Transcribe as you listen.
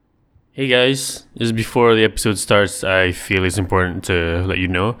Hey guys, just before the episode starts, I feel it's important to let you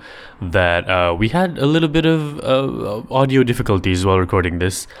know that we had a little bit of audio difficulties while recording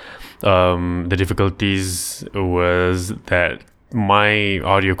this. The difficulties was that my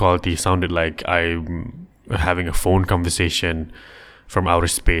audio quality sounded like I'm having a phone conversation from outer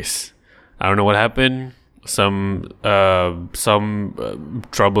space. I don't know what happened. Some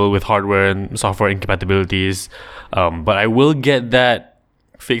trouble with hardware and software incompatibilities, but I will get that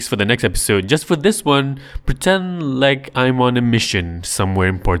fixed for the next episode. Just for this one, pretend like I'm on a mission somewhere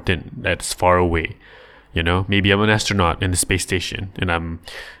important that's far away. You know, maybe I'm an astronaut in the space station and I'm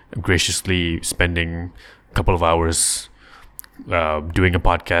graciously spending a couple of hours doing a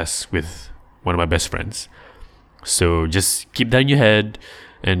podcast with one of my best friends. So just keep that in your head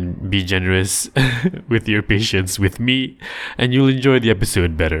and be generous with your patience with me, and you'll enjoy the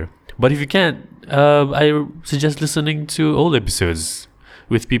episode better. But if you can't, I suggest listening to old episodes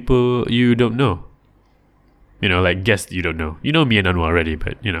with people you don't know. You know, like guests you don't know. You know me and Anwar already,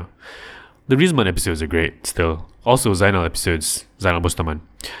 but you know. The Rizman episodes are great still. Also Zainal episodes. Zainal Bustaman.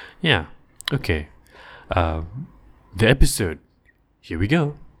 Yeah. Okay. The episode. Here we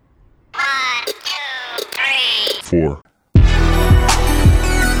go. 1, 2, 3. 4.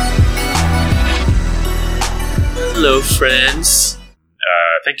 Hello, friends.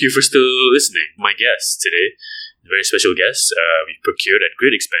 Thank you for still listening. My guest today, a very special guest, we procured at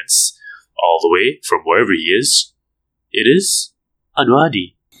great expense, all the way from wherever he is. It is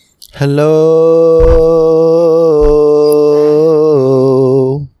Anwadi. Hello.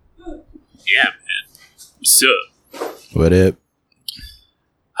 Yeah, man. So, What up?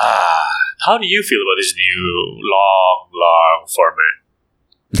 how do you feel about this new long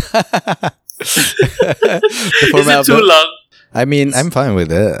format? The Is format it of too the- long? I mean, I'm fine with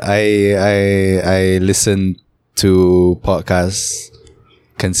it. I listen to podcasts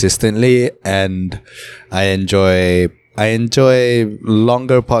consistently, and I enjoy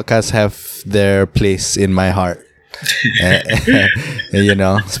longer podcasts have their place in my heart. You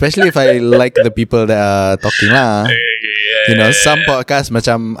know, especially if I like the people that are talking lah. You know, some podcasts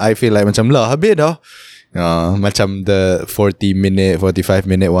macam I feel like macam lah habis dah. Macam the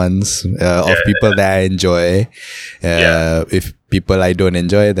 45-minute ones of people that I enjoy. If people I don't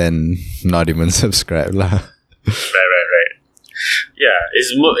enjoy, then not even subscribe lah. Right. Yeah,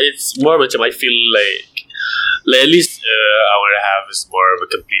 it's more macam I feel like at least I want to have is more of a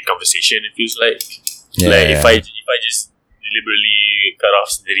complete conversation. It feels like if I just deliberately cut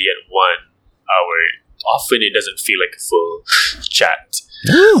off sendiri at 1 hour, often it doesn't feel like a full chat.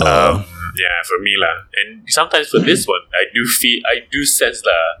 Yeah, for me lah. And sometimes for this one, I do sense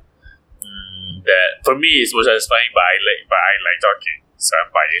that for me it's more satisfying, but I like talking, so I'm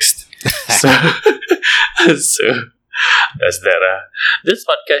biased. So that's that. This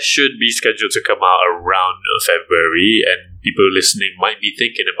podcast should be scheduled to come out around February, and people listening might be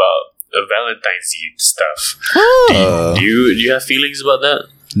thinking about Valentine's Eve stuff. Do you have feelings about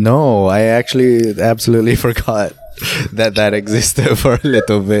that? No, I actually absolutely forgot that existed for a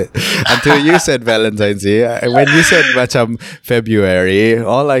little bit until you said Valentine's Day. When you said macam February,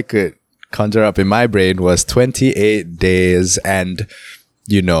 all I could conjure up in my brain was 28 days and,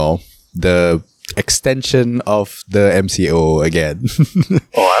 you know, the extension of the MCO again.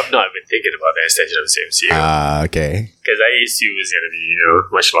 I've not been thinking about the extension of the MCO. Okay. Because I assume it's going to be,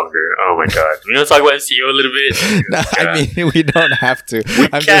 much longer. Oh my god. We don't talk about MCO a little bit? No, I mean, we don't have to.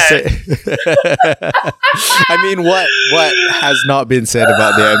 I'm can. just saying. I mean, what has not been said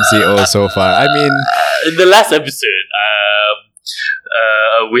about the MCO so far? I mean, in the last episode,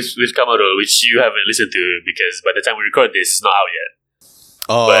 with Kamarul, which you haven't listened to because by the time we record this, it's not out yet.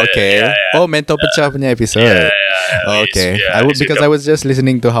 okay. Yeah. Oh, Mental Pecah punya episode. Okay. I was just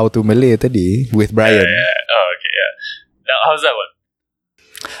listening to How to Malay tadi with Brian. Oh, okay, yeah. Now, how's that one?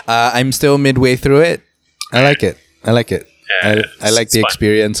 I'm still midway through it. I like it. Yeah, I like it's the fun.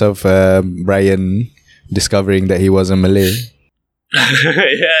 experience of Brian discovering that he wasn't Malay.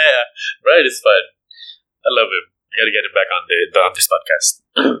 yeah. Brian is fun. I love him. I gotta get him back on this podcast.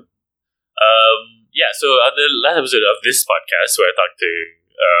 So on the last episode of this podcast where I talked to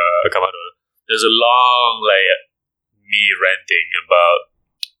Kamarul, there's a long me ranting about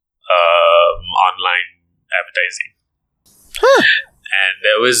online advertising. And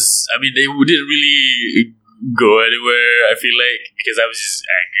they didn't really go anywhere, I feel like, because I was just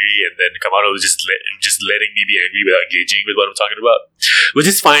angry, and then Kamarul was just letting me be angry without engaging with what I'm talking about, which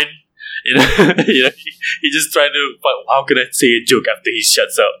is fine. He just trying to. How can I say a joke after he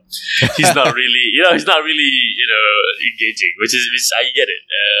shuts up? He's not really, engaging, which I get it.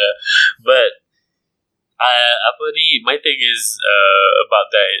 But Apa ni, my thing is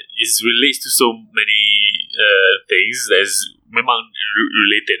about that is relates to so many things. There's memang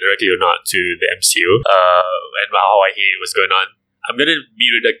related directly or not to the MCU and how I hate what's going on. I'm gonna be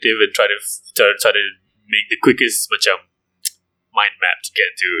reductive and try to make the quickest macam mind map to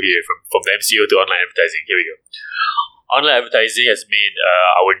get to here from the MCU to online advertising. Here we go. Online advertising has made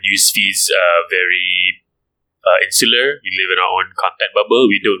our news feeds very insular. We live in our own content bubble.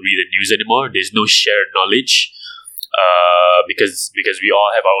 We don't read the news anymore. There's no shared knowledge because we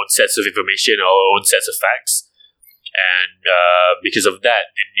all have our own sets of information, our own sets of facts. And because of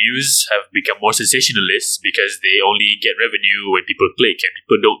that, the news have become more sensationalist because they only get revenue when people click, and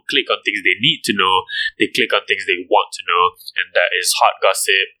people don't click on things they need to know. They click on things they want to know, and that is hot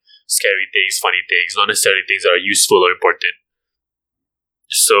gossip, scary things, funny things, not necessarily things that are useful or important.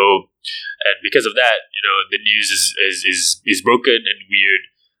 So, and because of that, the news is broken and weird,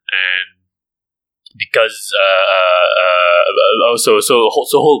 and because so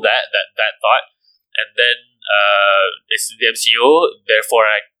hold that thought, and then it's the MCO. Therefore,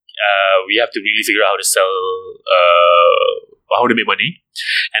 we have to really figure out how to sell, how to make money.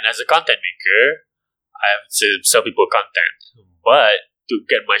 And as a content maker, I have to sell people content. But to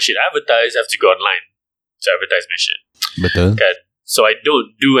get my shit advertised, I have to go online to advertise my shit. Betul. Okay. So I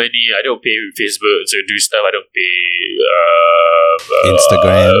don't pay Facebook to do stuff. I don't pay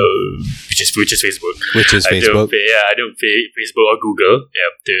Instagram, which is Facebook. I don't pay Facebook or Google.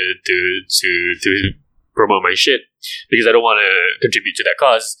 To promote my shit because I don't want to contribute to that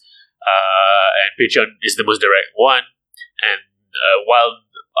cause. And Patreon is the most direct one. And while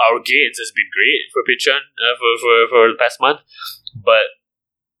our gains has been great for Patreon for the past month, but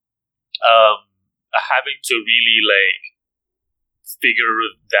having to really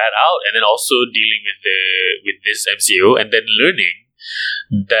figure that out, and then also dealing with this MCO, and then learning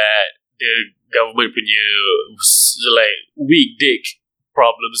that the government punya weak dick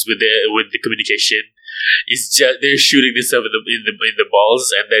problems with the communication is just they're shooting themselves in the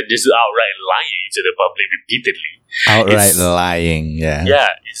balls, and then just outright lying to the public repeatedly. Lying, yeah.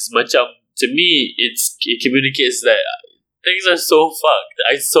 Yeah, it's macam, to me, it communicates that things are so fucked.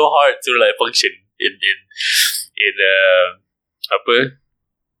 It's so hard to function in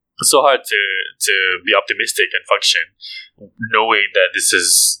it's so hard to be optimistic and function knowing that this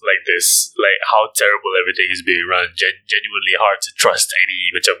is how terrible everything is being run. Genuinely hard to trust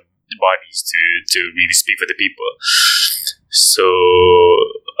any bodies to really speak for the people. So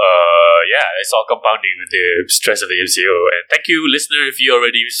it's all compounding with the stress of the MCO. And thank you, listener, if you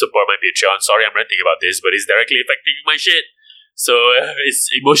already support my Patreon. Sorry I'm ranting about this, but it's directly affecting my shit. So it's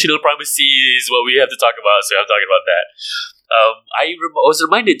emotional primacy is what we have to talk about. So I'm talking about that. I was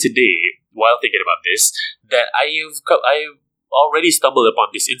reminded today, while thinking about this, that I've already stumbled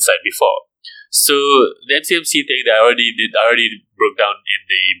upon this insight before. So the NCMC thing that I already broke down in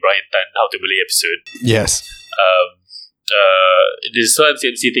the Brian Tan How to Malay episode. Yes. This whole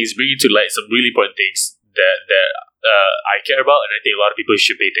NCMC thing is bringing to light some really important things that I care about, and I think a lot of people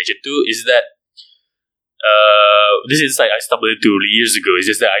should pay attention to. Is that this insight I stumbled into years ago. It's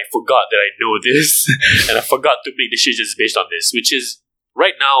just that I forgot that I know this and I forgot to make decisions based on this, which is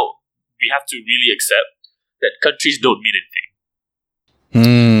right now we have to really accept that countries don't mean anything.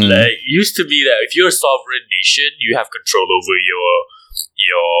 It used to be that if you're a sovereign nation, you have control over your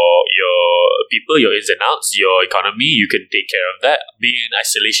people, your ins and outs, your economy. You can take care of that. Being an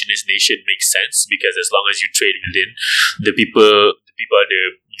isolationist nation makes sense because as long as you trade within the people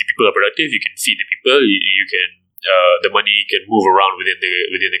are productive. You can feed the people. You can the money can move around within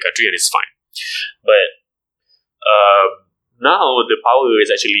the country, and it's fine. But now the power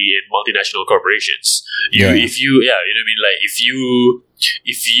is actually in multinational corporations. If you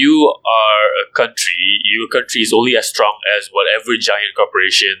are a country, your country is only as strong as whatever giant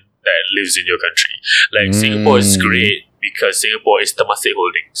corporation that lives in your country. Singapore is great because Singapore is Temasek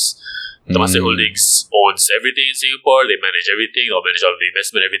Holdings. Temasek Holdings owns everything in Singapore. They manage everything. They'll manage all the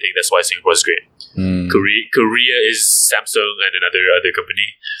investment, everything. That's why Singapore is great. Korea is Samsung and another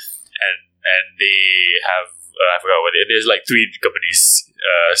company, and they have I forgot what there's 3 companies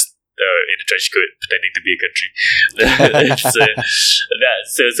in the trench coat pretending to be a country.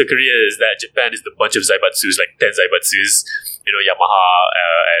 So Korea is that. Japan is the bunch of Zaibatsus, 10 Zaibatsus. Yamaha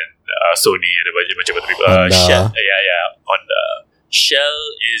and Sony and a bunch of other people. Shell, Honda. Shell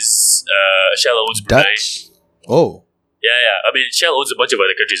owns Brunei. Dutch? Oh. Yeah. I mean, Shell owns a bunch of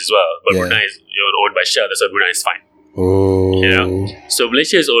other countries as well, but Brunei is owned by Shell. That's why Brunei is fine. Oh. So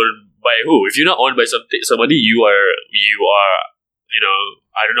Malaysia is owned by who? If you're not owned by somebody, you are.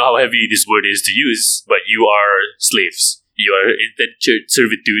 I don't know how heavy this word is to use, but you are slaves. You are indentured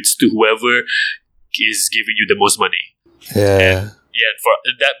servitudes to whoever is giving you the most money. Yeah. Yeah, for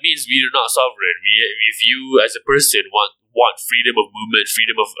that means we are not sovereign. If you as a person want freedom of movement,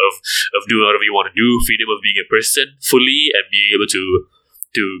 freedom of doing whatever you want to do, freedom of being a person fully and being able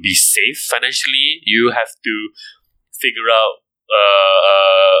to be safe financially, you have to figure out.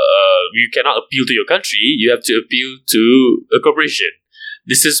 You cannot appeal to your country. You have to appeal to a corporation.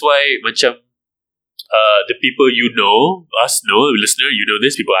 This is why, macam, the people you know, us know, listener, you know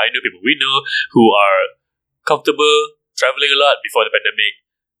this, people I know, people we know, who are comfortable traveling a lot before the pandemic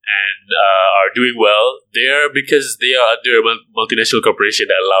and are doing well, they're because they are under a multinational corporation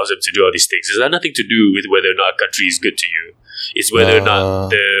that allows them to do all these things. It has nothing to do with whether or not a country is good to you. It's whether or not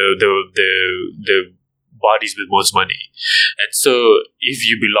the bodies with most money. And so if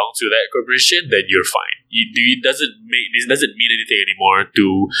you belong to that corporation, then you're fine. This doesn't mean anything anymore to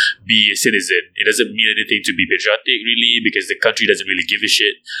be a citizen. It doesn't mean anything to be patriotic, really, because the country doesn't really give a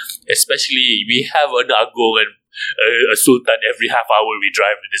shit. Especially, we have an agung and a sultan every half hour we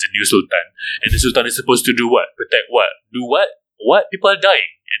drive. There's a new sultan, and the sultan is supposed to do what? Protect what? Do what? What? People are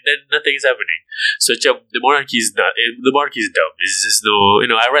dying, and then nothing is happening. So the monarchy is not. The monarchy is dumb. There's just no.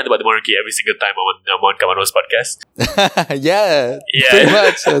 I rant about the monarchy every single time I'm on Kamano's podcast. Yeah, pretty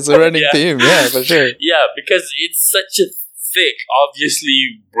much. That's a running theme. Yeah, for sure. Yeah, because it's such a thick,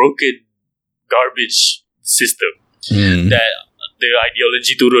 obviously broken, garbage system that the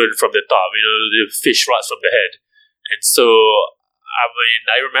ideology turun from the top. The fish rots from the head. And so,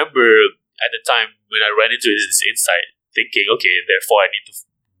 I remember at the time when I ran into this insight, thinking, okay, therefore I need to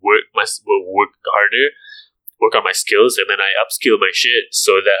work harder, work on my skills, and then I upskill my shit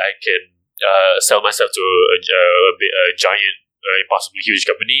so that I can sell myself to a giant, impossibly huge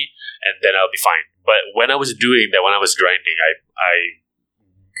company, and then I'll be fine. But when I was doing that, when I was grinding, I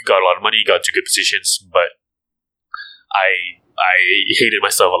got a lot of money, got to good positions, but I hated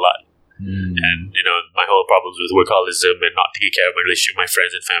myself a lot. And my whole problems with workaholism and not taking care of my relationship with my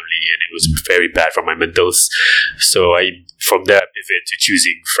friends and family, and it was very bad for my mentals. So from there I pivoted to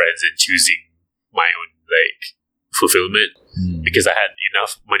choosing friends and choosing my own fulfillment, because I had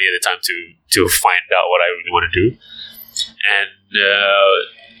enough money at the time to find out what I really want to do. And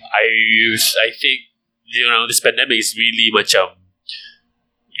I think this pandemic is really much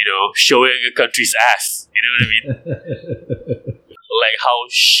showing a country's ass. You know what I mean? Like how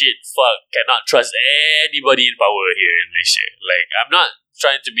cannot trust anybody in power here in Malaysia. I'm not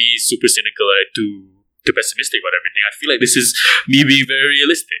trying to be super cynical or too pessimistic about everything. I feel like this is me being very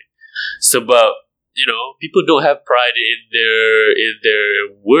realistic. So, but people don't have pride in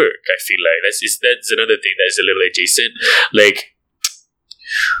their work. I feel like that's another thing that is a little adjacent.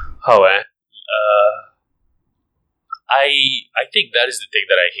 I think that is the thing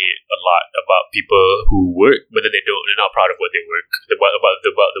that I hate a lot about people who work, but then they're not proud of what they work, about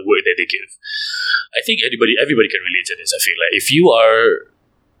the work that they give. I think everybody can relate to this. I feel like if you are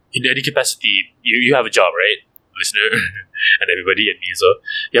in any capacity, you have a job, right, listener, and everybody and me as well.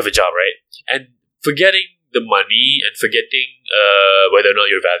 You have a job, right, and forgetting the money and forgetting whether or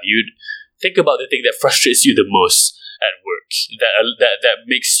not you're valued. Think about the thing that frustrates you the most at work, that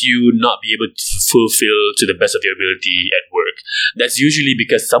makes you not be able to fulfill to the best of your ability at work. That's usually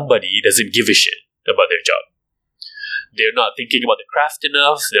because somebody doesn't give a shit about their job. They're not thinking about the craft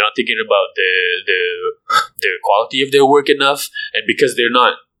enough. They're not thinking about the quality of their work enough, and because they're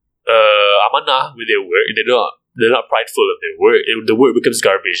not amanah with their work, they're not prideful of their work. The work becomes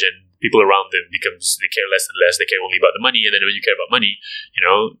garbage, and people around them they care less and less. They care only about the money, and then when you care about money,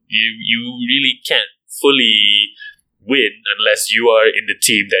 you really can't fully win unless you are in the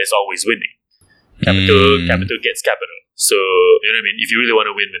team that is always winning. Capital gets capital. So, you know what I mean? If you really want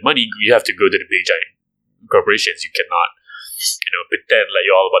to win with money, you have to go to the big giant corporations. You cannot, pretend like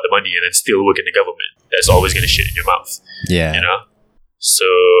you're all about the money and then still work in the government. That's always going to shit in your mouth. Yeah. So,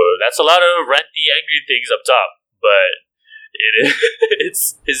 that's a lot of ranty, angry things up top. But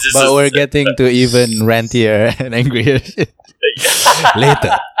it's just... But we're getting to even rantier and angrier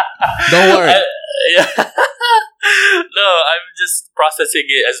later. Don't worry. No, I'm just processing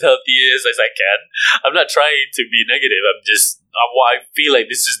it as healthy as I can. I'm not trying to be negative. I feel like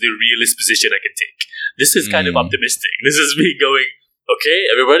this is the realist position I can take. This is kind of optimistic. This is me going, okay,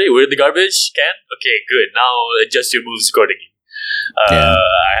 everybody, we're in the garbage can? Okay, good. Now adjust your moves accordingly.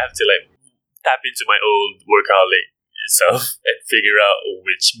 I have to tap into my old workaholic self and figure out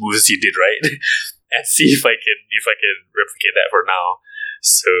which moves you did right and see if I can replicate that for now.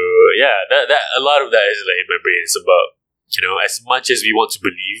 So yeah, that a lot of that is in my brain. It's about as much as we want to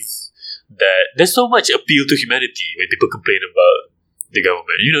believe that there's so much appeal to humanity when people complain about the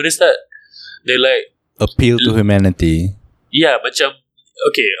government. You notice that they're appeal to humanity. Yeah, macam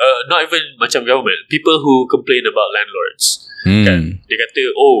not even macam government, people who complain about landlords. Kan? Dia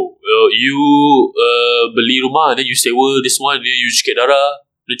kata, you beli rumah, then you sewa this one, then you sikit darah.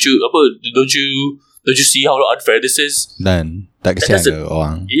 Don't you see how unfair this is? Dan tak kesian ke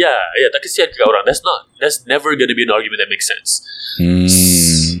orang? Yeah, tak kesian ke orang. That's never going to be an argument that makes sense. You know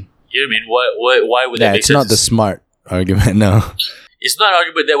what I mean? Why would that make sense? It's not the smart argument, no. It's not an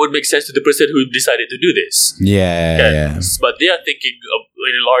argument that would make sense to the person who decided to do this. Yeah. But they are thinking of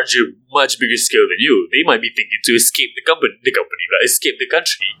in a larger, much bigger scale than you. They might be thinking to escape escape the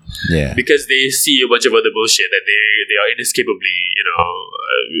country. Yeah. Because they see a bunch of other bullshit that they are inescapably,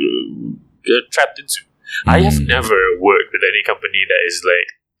 trapped into. I have never worked with any company that is like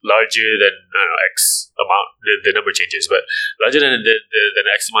larger than X amount. The number changes, but larger than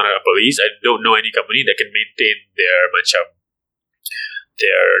X amount of employees. I don't know any company that can maintain their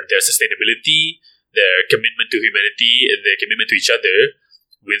sustainability, their commitment to humanity, and their commitment to each other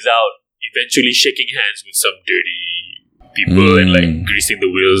without eventually shaking hands with some dirty people and like greasing the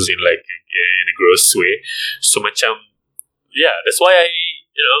wheels in a gross way. So that's why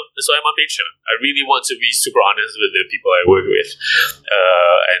I'm on Patreon. I really want to be super honest with the people I work with,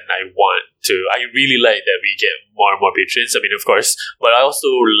 and I really like that we get more and more patrons. I mean, of course, but I also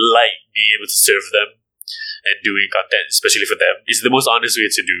like being able to serve them and doing content, especially for them. It's the most honest way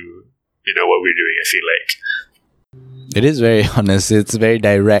to do, what we're doing, I feel like. It is very honest. It's very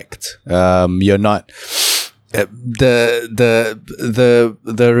direct. You're not the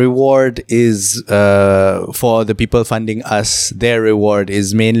reward is for the people funding us. Their reward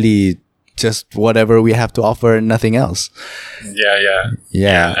is mainly just whatever we have to offer and nothing else.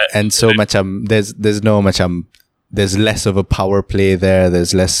 Yeah. And so there's less of a power play there.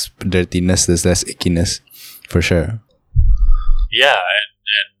 There's less dirtiness. There's less ickiness, for sure. Yeah, and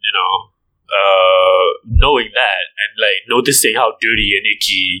knowing that and like noticing how dirty and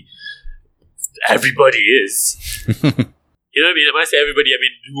icky everybody is. You know what I mean? When I say everybody, I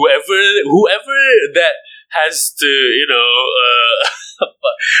mean whoever that has to,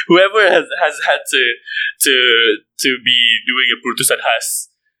 whoever has had to be doing a putusan khas,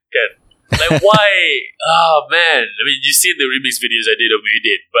 kan? Like why? Oh man! I mean, you see the remix videos I did of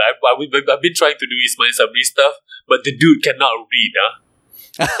Muhyiddin, but I've been trying to do Ismail Sabri stuff, but the dude cannot read,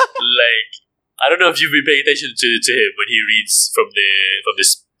 Like, I don't know if you've been paying attention to him when he reads from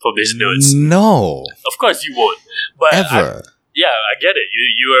his notes. No, of course you won't. But ever. I get it.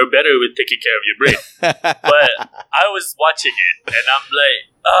 You are better with taking care of your brain. But I was watching it, and I'm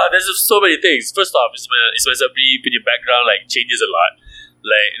like, there's so many things. First off, Ismail Sabri punya background like changes a lot.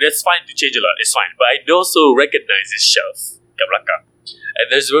 Like, that's fine to change a lot. It's fine. But I also recognize his shelf kat belakang.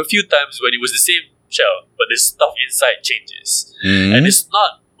 And there's a few times when it was the same shelf, but the stuff inside changes. And it's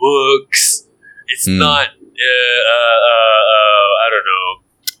not books. It's not, I don't know,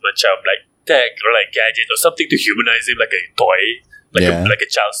 macam like tech or like gadget or something to humanize him, like a toy, like a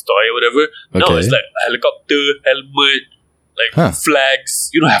child's toy or whatever. Okay. No, it's like a helicopter, helmet, like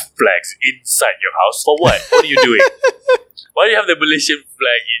flags. You don't have flags inside your house. For what? What are you doing? Why do you have the Malaysian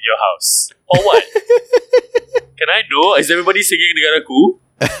flag in your house? For what? Can I know? Is everybody singing Negaraku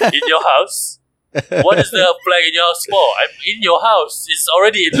in your house? What is the flag in your house for? I'm in your house. It's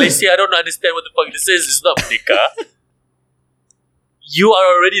already in Malaysia. I don't understand what the fuck this is. It's not Merdeka. You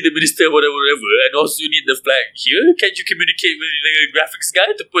are already the minister of whatever, and also you need the flag here. Can't you communicate with the graphics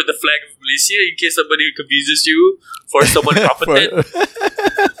guy to put the flag of Malaysia in case somebody confuses you for someone competent?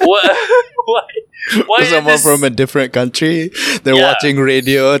 What? Why someone from a different country, they're watching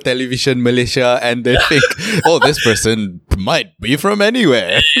radio, television, Malaysia, and they think, this person might be from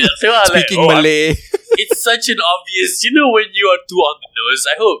anywhere. Speaking Malay. It's such an obvious, when you are too on the nose.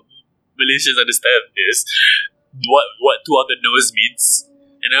 I hope Malaysians understand this. What too on the nose means.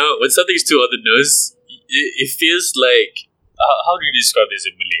 When something is too on the nose, it feels like, how do you describe this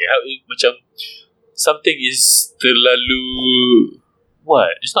in Malay? Macam something is terlalu,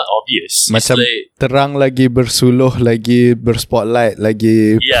 what? It's not obvious. Macam like, terang lagi bersuluh, lagi berspotlight,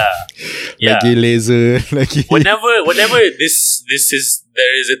 lagi lagi laser, lagi. Whenever this is,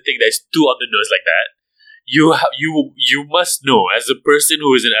 there is a thing that's too on the nose like that. You must know, as a person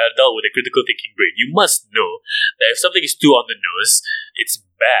who is an adult with a critical thinking brain, you must know that if something is too on the nose, it's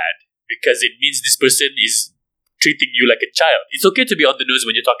bad because it means this person is treating you like a child. It's okay to be on the nose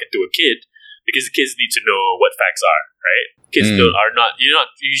when you're talking to a kid because kids need to know what facts are, right? Kids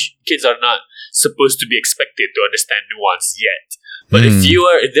are not supposed to be expected to understand nuance yet. But if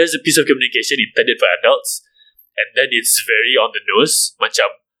there's a piece of communication intended for adults and then it's very on the nose,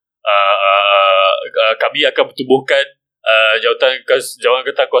 macam kami akan bertubuhkan jawatan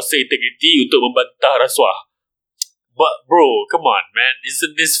kuasa integriti untuk membantah rasuah. But bro, come on, man.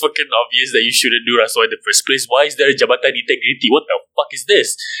 Isn't this fucking obvious that you shouldn't do rasuah in the first place? Why is there a Jabatan Integrity? What the fuck is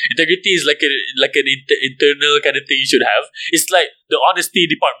this? Integrity is like an internal kind of thing you should have. It's like the honesty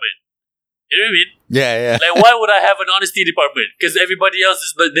department. You know what I mean? Yeah. Like, why would I have an honesty department? Because everybody else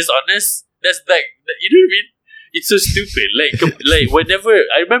is dishonest? That's like, you know what I mean? It's so stupid. Like whenever,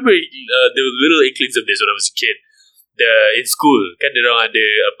 I remember the little inklings of this when I was a kid. In school, kan dorang ada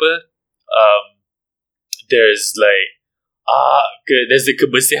apa? There's like, there's the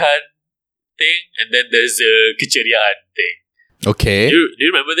kebersihan thing, and then there's the keceriaan thing. Okay. Do you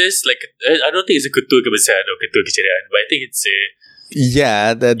remember this? Like, I don't think it's a ketua kebersihan or ketua keceriaan, but I think it's a...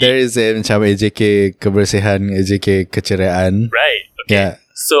 Yeah, there is a macam AJK kebersihan, AJK keceriaan. Right. Okay. Yeah.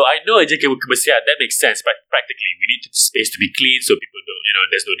 So I know AJK kebersihan, that makes sense, but practically we need the space to be clean so people don't,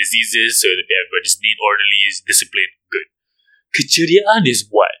 there's no diseases, so that everybody's neat, orderly, is disciplined, good. Keceriaan is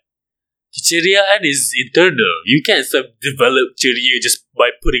what? Keceriaan is internal. You can't develop ceria just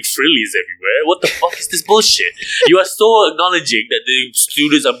by putting frillies everywhere. What the fuck is this bullshit? You are so acknowledging that the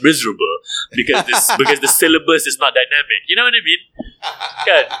students are miserable because the syllabus is not dynamic. You know what I mean?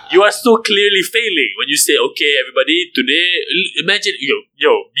 God, you are so clearly failing when you say, okay, everybody, today, imagine,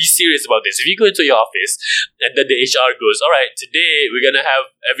 be serious about this. If you go into your office and then the HR goes, all right, today we're gonna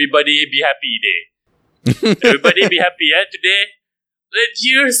have everybody be happy day. Everybody be happy, today.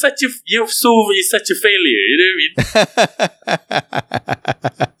 You're such a failure. You know what I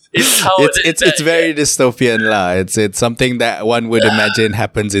mean? It's very dystopian lah. It's something that one would imagine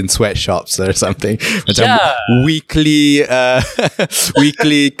happens in sweatshops or something. Macam weekly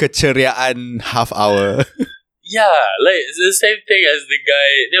keceriaan half hour. Yeah, like it's the same thing as the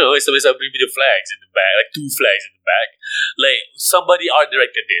guy. Somebody bring me the flags in the back, like 2 flags in the back. Like somebody art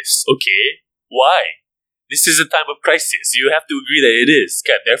directed this. Okay, why? This is a time of crisis. You have to agree that it is.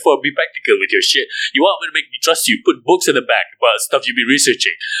 Therefore, be practical with your shit. You want me to make me trust you? Put books in the back about stuff you've been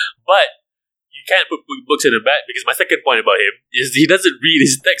researching. But you can't put books in the back because my second point about him is he doesn't read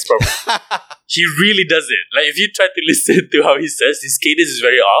his text properly. He really doesn't. Like, if you try to listen to how he says, his cadence is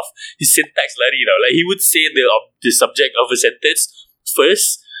very off. His syntax lari, Like, he would say the subject of a sentence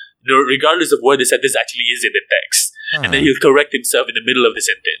first, regardless of where the sentence actually is in the text. And then he'll correct himself in the middle of the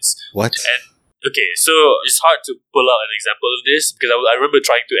sentence. What? Okay, so it's hard to pull out an example of this because I remember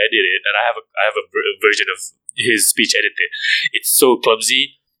trying to edit it, and I have a version of his speech edited. It's so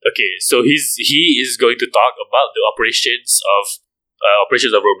clumsy. Okay, so he is going to talk about the operations of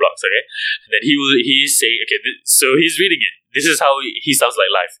Roblox. Okay, and then he's saying, okay, so he's reading it. This is how he sounds like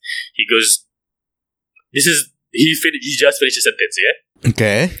live. He goes, he just finished a sentence, yeah.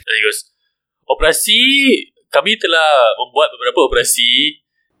 Okay. And he goes, kami telah membuat beberapa operasi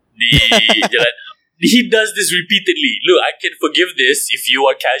di jalan. He does this repeatedly. Look, I can forgive this if you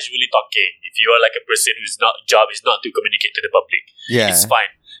are casually talking. If you are like a person whose job is not to communicate to the public. Yeah. It's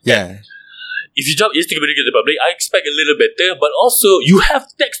fine. Yeah. If your job is to communicate to the public, I expect a little better, but also you have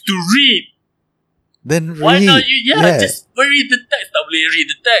text to read. Then read. Why not you? Just read the text. Tak boleh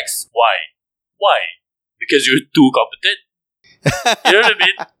read the text. Why? Because you're too competent? You know what I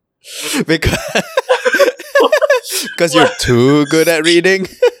mean? Because you're too good at reading.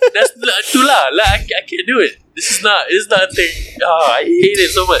 That's itulah. Like, I can't do it. It's not a thing. I hate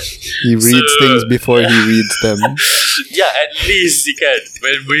it so much. He reads things before he reads them. Yeah, at least he can.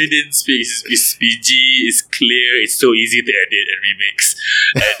 When Braden speaks, it's PG, it's clear, it's so easy to edit and remix,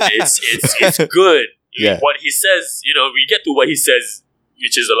 and it's good. Yeah. What he says, we get to what he says,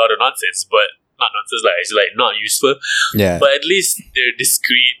 which is a lot of nonsense, but not nonsense. Like, it's like not useful. Yeah. But at least they're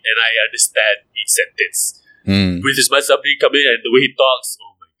discreet, and I understand each sentence. With his Sabri come in and the way he talks,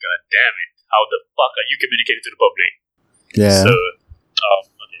 oh my god, damn it! How the fuck are you communicating to the public? Yeah. So,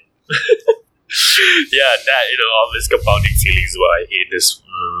 okay. Yeah, that all this compounding feelings why I hate this.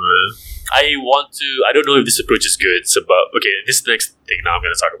 I don't know if this approach is good. It's about this is the next thing now I'm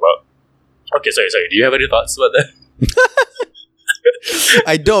going to talk about. Okay, sorry. Do you have any thoughts about that?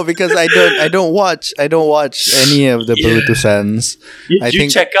 I don't, because I don't watch any of the Perutusans. I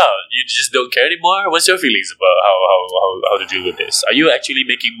think check out. You just don't care anymore. What's your feelings about how to deal with this? Are you actually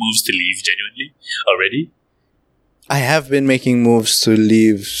making moves to leave genuinely already? I have been making moves to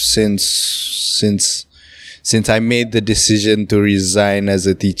leave since I made the decision to resign as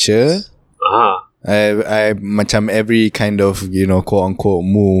a teacher. I macam every kind of quote unquote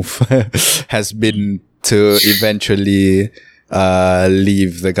move has been to eventually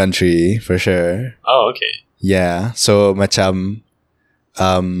leave the country for sure. Oh, okay. Yeah. So macam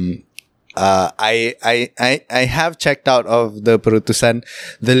I have checked out of the Perutusan.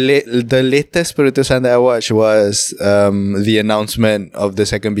 The latest Perutusan that I watched was the announcement of the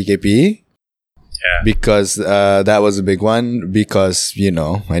second BKP. because that was a big one. Because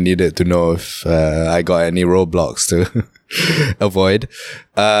I needed to know if I got any roadblocks to avoid,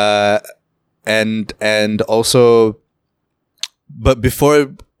 and also, but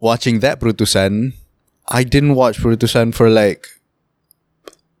before watching that Purutusan, I didn't watch Purutusan for like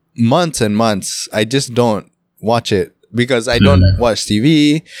months and months. I just don't watch it because I don't watch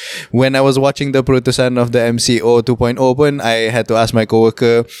TV. When I was watching the Purutusan of the MCO 2.0 pun, I had to ask my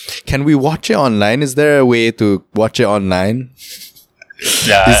coworker, can we watch it online? Is there a way to watch it online?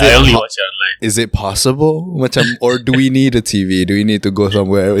 Yeah, I only watch it online. Is it possible? Or do we need a TV? Do we need to go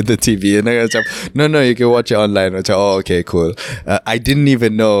somewhere with the TV? And I no, you can watch it online. Oh, okay, cool. I didn't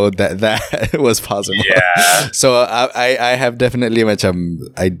even know that was possible. Yeah. So I have definitely I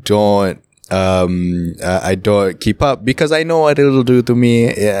don't keep up because I know what it'll do to me.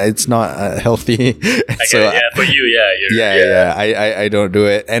 Yeah, it's not healthy. For you, I don't do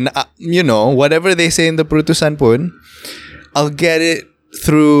it. And whatever they say in the Purutusan pun, I'll get it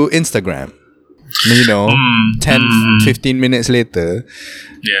through Instagram. 10-15 minutes later.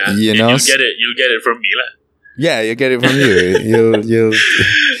 Yeah. You'll get it from me lah. Yeah, you get it from you. You'll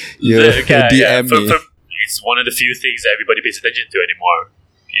DM me. It's one of the few things that everybody pays attention to anymore.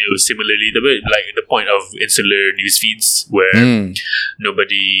 Similarly, the point of insular news feeds where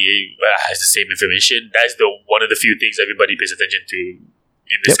nobody has the same information. That's one of the few things everybody pays attention to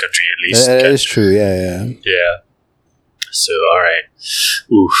in this country, at least. That is true. Yeah. So, all right.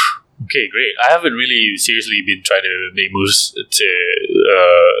 Oof. Okay, great. I haven't really seriously been trying to make moves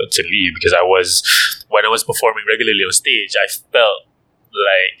to leave because when I was performing regularly on stage, I felt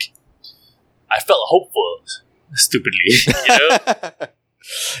hopeful, stupidly,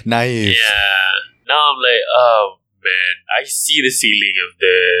 Naive. Yeah. Now I'm like, oh man, I see the ceiling of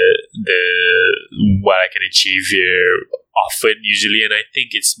the what I can achieve here often, usually, and I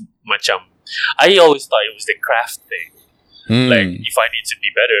think it's I always thought it was the craft thing. Like, if I need to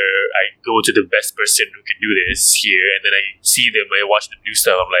be better, I go to the best person who can do this here, and then I see them, I watch them do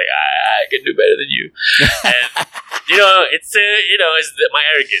stuff, I'm like, I can do better than you. And, it's my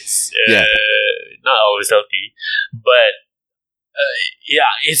arrogance. Not always healthy. But,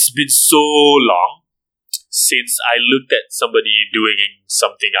 it's been so long since I looked at somebody doing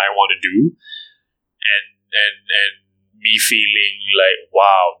something I want to do, and me feeling like,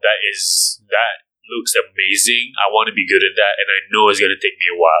 wow, that looks amazing. I want to be good at that, and I know it's going to take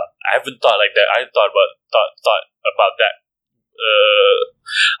me a while. I haven't thought like that. I thought about that.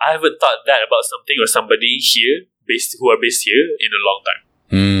 I haven't thought that about something or somebody here who are based here in a long time.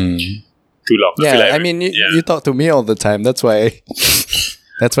 Too long. Yeah, you talk to me all the time. That's why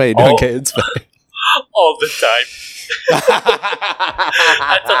you don't get inspired. All the time.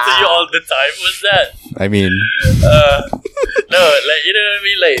 I talk to you all the time. What's that? No, like, you know what I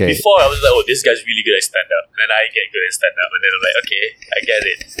mean? Like, before I was like, oh, this guy's really good at stand-up. And then I get good at stand-up. And then I'm like, okay, I get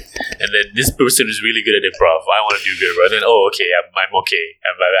it. And then this person is really good at improv. I want to do good. But then, okay, I'm okay.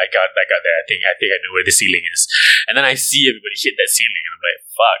 I got that. I think I know where the ceiling is. And then I see everybody hit that ceiling. And I'm like,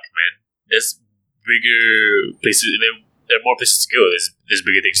 fuck, man. There's bigger places. There are more places to go. There's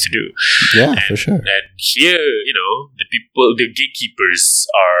bigger things to do. Yeah, for sure. And here, the gatekeepers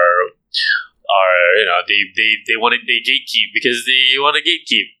are they gatekeep because they want to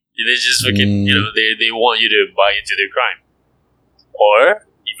gatekeep. They just fucking they want you to buy into their crime, or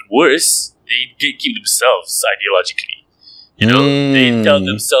even worse, they gatekeep themselves ideologically. They tell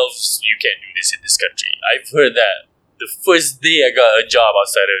themselves you can't do this in this country. I've heard that the first day I got a job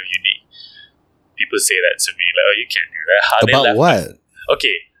outside of uni. People say that to me, like, oh, you can't do that. About what?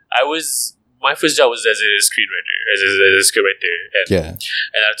 Okay, my first job was as a screenwriter, as a scriptwriter,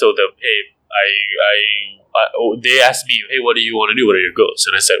 and I told them, hey, they asked me, hey, what do you want to do? What are your goals?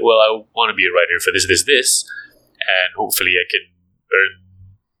 And I said, well, I want to be a writer for this, and hopefully I can earn,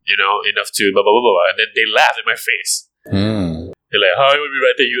 enough to blah blah blah blah. And then they laughed in my face. They're like, how you want to be a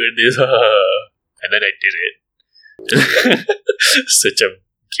writer? You earn this, and then I did it. Such a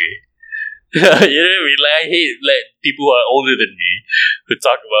okay. You know what I mean? Like, I hate people who are older than me who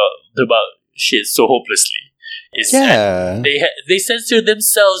talk about shit so hopelessly. They censor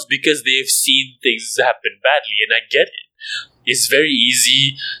themselves because they've seen things happen badly, and I get it. It's very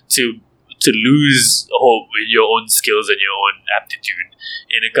easy to lose hope in your own skills and your own aptitude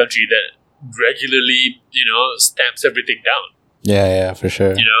in a country that regularly, stamps everything down. Yeah, for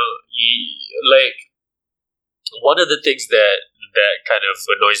sure. One of the things that kind of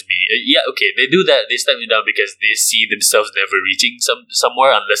annoys me. They do that. They stamp you down because they see themselves never reaching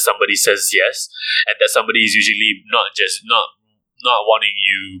somewhere unless somebody says yes, and that somebody is usually not not wanting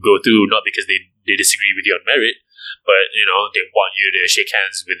you go through, not because they disagree with you on merit, but they want you to shake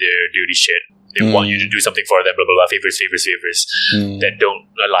hands with their duty shit. They want you to do something for them, blah blah blah, favors that don't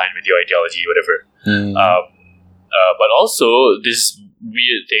align with your ideology, whatever. But also this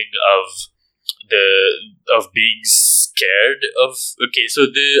weird thing of being scared of. Okay, so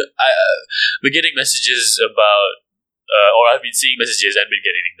we're getting messages about, or I've been seeing messages and been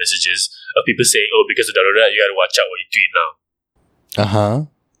getting messages of people saying, "Oh, because of da, you gotta watch out what you tweet now."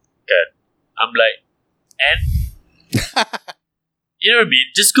 Okay, I'm like, and you know what I mean?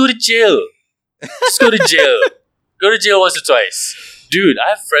 Just go to jail. Just go to jail. Go to jail once or twice. Dude, I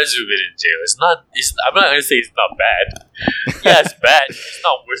have friends who've been in jail. I'm not gonna say it's not bad. Yeah, it's bad. It's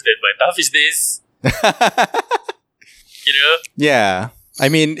not worse than my toughest days. Yeah. I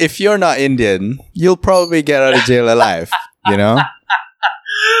mean, if you're not Indian, you'll probably get out of jail alive, God.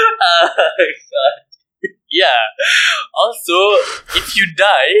 Yeah. Also, if you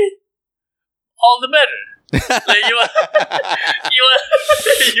die, all the better. Like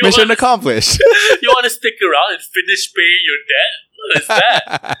mission accomplished. You want to stick around and finish paying your debt? What is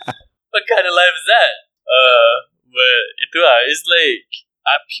that? What kind of life is that? But it's like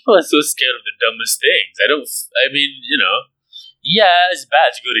people are so scared of the dumbest things. Yeah, it's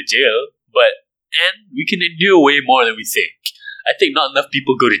bad to go to jail, and we can endure way more than we think. I think not enough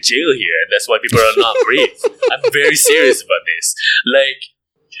people go to jail here, and that's why people are not brave. I'm very serious about this. Like,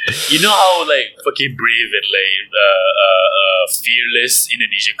 you know how fucking brave and fearless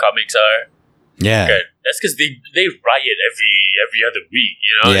Indonesian comics are? Yeah. Okay. That's because they riot every other week,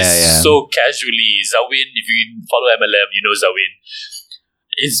 Yeah. So casually. Zawin, if you follow MLM, Zawin.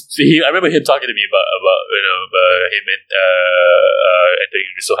 I remember him talking to me about him and Anthony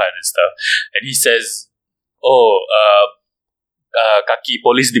Risuhan and stuff, and he says, kaki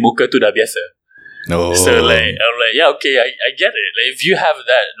polis di muka tu dah biasa. No. So I'm like, yeah, okay, I get it. Like, if you have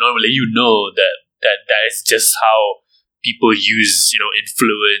that, normally that is just how people use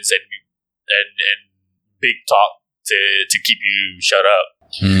influence and big talk to keep you shut up.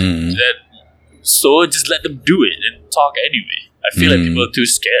 So just let them do it and talk anyway. I feel like people are too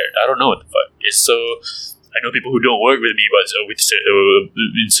scared. I don't know what the fuck. I know people who don't work with me, but in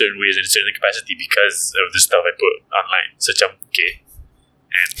certain ways, in a certain capacity, because of the stuff I put online. Such okay.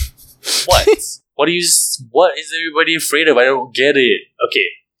 And what? What is everybody afraid of? I don't get it.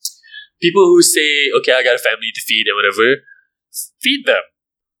 Okay. People who say, okay, I got a family to feed and whatever, feed them.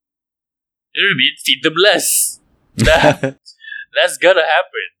 You know what I mean? Feed them less. That's gonna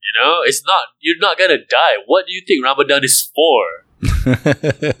happen, you're not gonna die. What do you think Ramadan is for? We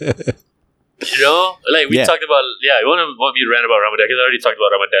talked about, you want me to rant about Ramadan, because I already talked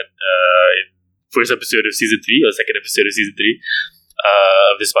about Ramadan in first episode of season 3 or second episode of season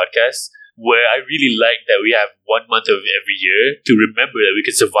 3 of this podcast, where I really like that we have 1 month of every year to remember that we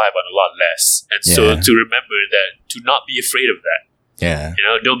can survive on a lot less, and so to remember that, to not be afraid of that. Yeah.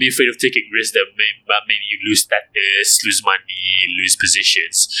 Don't be afraid of taking risks that maybe you lose status, lose money, lose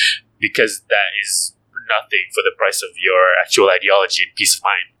positions, because that is nothing for the price of your actual ideology and peace of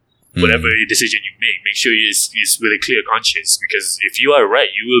mind. Whatever decision you make sure it's with a clear conscience, because if you are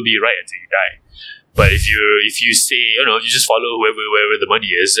right, you will be right until you die. But if you say, you just follow whoever the money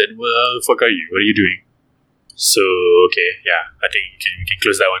is, then the fuck are you? What are you doing? So, okay, yeah, I think we can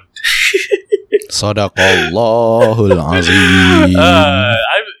close that one. Sadaqallahul Azim.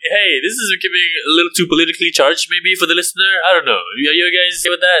 Hey, this is becoming a little too politically charged, maybe, for the listener. I don't know. Are you guys okay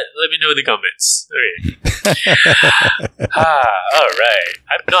with that? Let me know in the comments. Okay. Alright.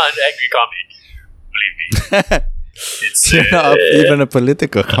 I'm not an angry comic. Believe me. You're not even a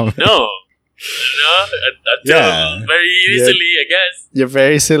political comic. No. Until very recently, I guess. You're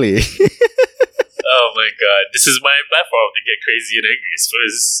very silly. Oh my god. This is my platform to get crazy and angry.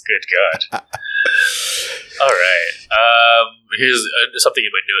 Suppose. Good god. Alright. Here's something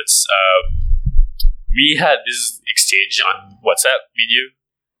in my notes. We had this exchange on WhatsApp, me and you.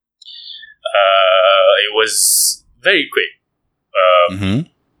 It was very quick.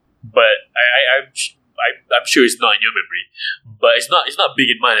 But I'm sure it's not in your memory. But it's not big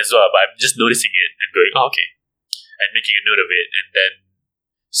in mine as well. But I'm just noticing it and going, okay. And making a note of it, and then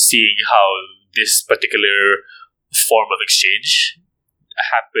seeing how this particular form of exchange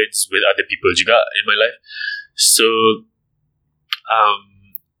happens with other people juga in my life. So,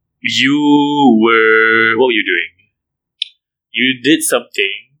 what were you doing? You did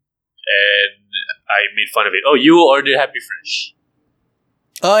something, and I made fun of it. Oh, you ordered Happy Fresh.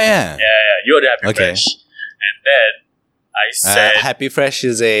 Oh, yeah. Yeah, you ordered Happy Fresh. And then I said... Happy Fresh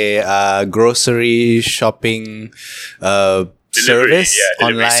is a grocery shopping service,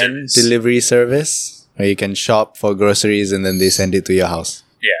 online delivery service, where you can shop for groceries and then they send it to your house.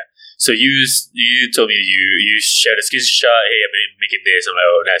 Yeah. So you told me you shared a screenshot. Hey, I'm making this. I'm like,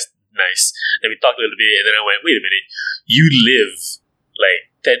 oh, that's nice. Then we talked a little bit, and then I went, wait a minute. You live like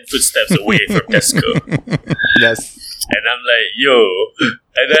 10 footsteps away from Tesco. Yes. And I'm like, yo,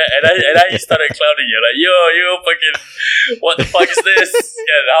 and I started clowning you, like, yo, fucking, what the fuck is this?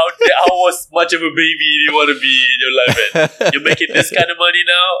 And how was much of a baby you want to be in your life? And you're making this kind of money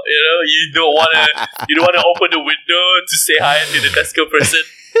now, you don't wanna open the window to say hi to the Tesco person.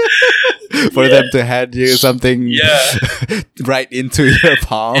 For them to hand you something right into your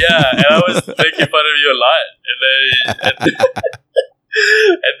palm. Yeah, and I was making fun of you a lot,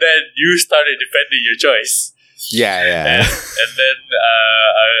 and then you started defending your choice. Yeah. And then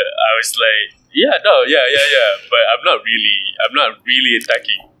I was like, but I'm not really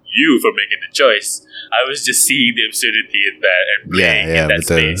attacking you for making the choice. I was just seeing the absurdity in that and playing in that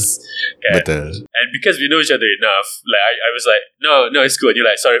space. And because we know each other enough, like I was like, no, it's cool. And you're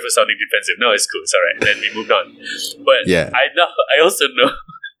like, sorry for sounding defensive. No, it's cool. It's all right. And then we moved on. But I also know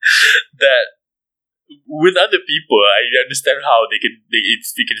that with other people, I understand how they can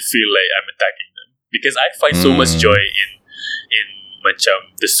feel like I'm attacking them. Because I find so much joy in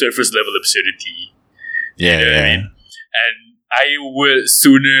the surface level absurdity. Yeah, you know what I mean? And I would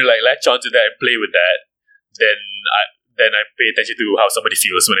sooner like latch onto that and play with that than I pay attention to how somebody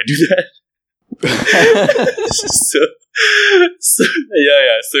feels when I do that. so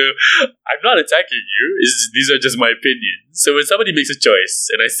I'm not attacking you. These are just my opinions. So when somebody makes a choice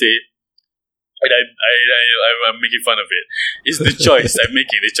and I say, and I'm making fun of it. It's the choice I'm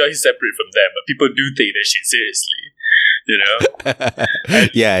making. The choice is separate from them, but people do take their shit seriously, And,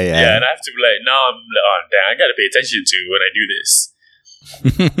 yeah. And I have to be like, now I'm like, oh damn, I gotta pay attention to when I do this.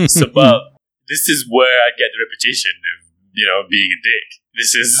 So, but this is where I get the reputation of being a dick.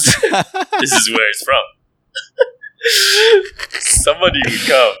 This is where it's from. Somebody will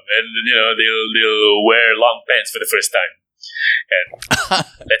come and they'll wear long pants for the first time. And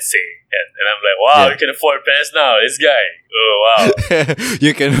let's say, and I'm like, wow, you can afford pants now. This guy, oh wow,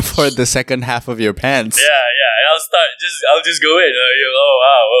 you can afford the second half of your pants. Yeah. And I'll just go in. Oh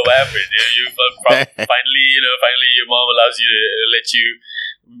wow, what happened? Finally, your mom allows you to let you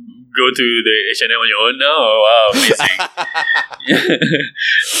go to the H&M on your own now. Oh wow, amazing.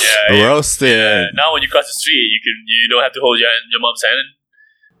 Roasted. Yeah. Now when you cross the street, you don't have to hold your mom's hand.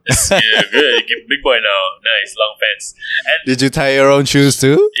 Good. Big boy now. Nice long pants. And did you tie your own shoes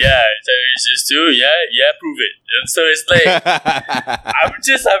too? Yeah, tie your shoes too. Yeah. Prove it. And so it's like I'm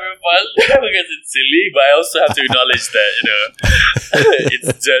just having fun because it's silly, but I also have to acknowledge that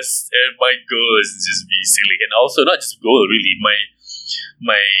it's just my goal is to just be silly, and also not just goal really.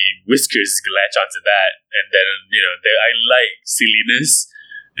 My whiskers latch onto that, and then I like silliness.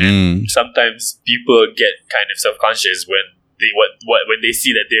 And sometimes people get kind of self-conscious when when they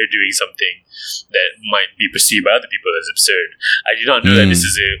see that they're doing something that might be perceived by other people as absurd. I did not know that this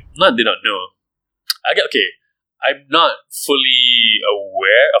is did not know. I'm not fully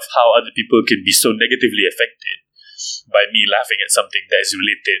aware of how other people can be so negatively affected by me laughing at something that is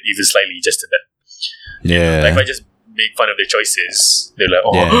related even slightly just to them. Yeah. Like if I just make fun of their choices, they're like,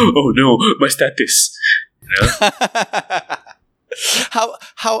 oh no, my status.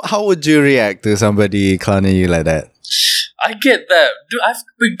 How would you react to somebody clowning you like that? I get that. Dude, I've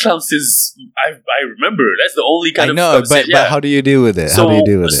been clowned since I remember. That's the only kind I know, of but how do you deal with it? So I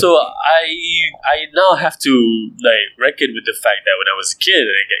now have to reckon with the fact that when I was a kid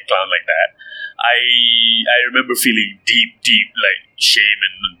and I get clowned like that, I remember feeling deep shame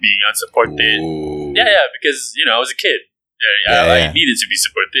and being unsupported. Ooh. Yeah, because I was a kid. I needed to be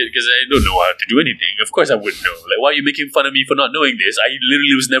supported because I don't know how to do anything. Of course I wouldn't know. Like, why are you making fun of me for not knowing this? I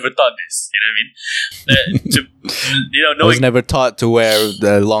literally was never taught this. You know what I mean? I was never taught to wear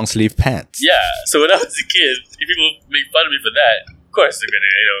the long sleeve pants. Yeah. So when I was a kid, if people make fun of me for that, of course they're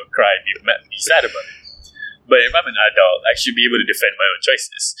gonna cry, be sad about it. But if I'm an adult, I should be able to defend my own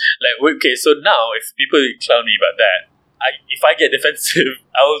choices. Like, okay, so now if people clown me about that, if I get defensive,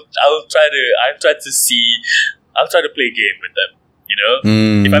 I'll try to play a game with them,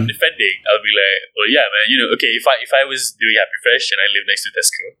 If I'm defending, I'll be like, well, yeah, man, okay, if I was doing Happy Fresh and I live next to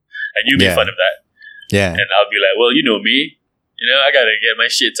Tesco and you make fun of that, and I'll be like, well, you know me, I gotta get my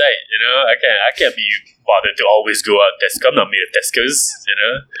shit tight, I can't be bothered to always go out Tesco. I'm not made of Tesco's, and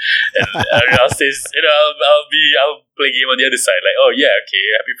I'll say, I'll play a game on the other side, like, oh yeah, okay,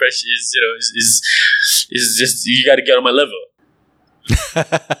 Happy Fresh is just, you gotta get on my level.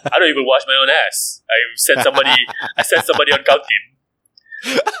 I don't even wash my own ass. I sent somebody on Kalkin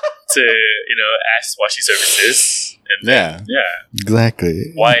to ass washing services, And then, yeah.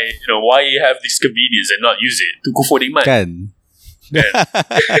 Exactly. Why you have this convenience and not use it? To go for the man. Kan.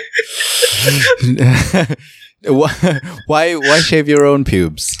 Why shave your own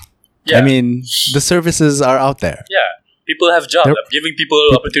pubes? Yeah. I mean, the services are out there. Yeah. People have jobs. They're- I'm giving people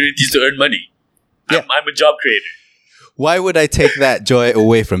opportunities to earn money. Yeah. I'm a job creator. Why would I take that joy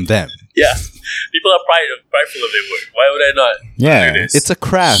away from them? Yeah. People are prideful of their work. Why would I not Yeah, do this? it's a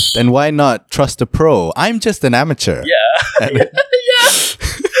craft, and why not trust a pro? I'm just an amateur. Yeah. Yeah.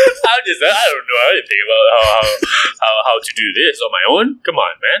 I don't know anything about how to do this on my own. Come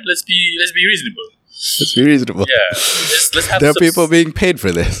on, man. Let's be reasonable. Let's be reasonable. Yeah. Let's have There are some people being paid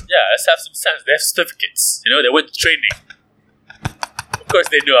for this. Yeah, let's have some sense. They have certificates. They went to training. Of course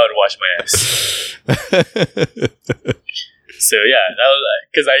they know how to wash my ass. So yeah, that was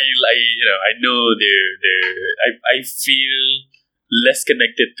because I know I feel less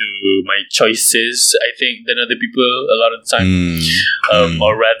connected to my choices, I think, than other people a lot of the time.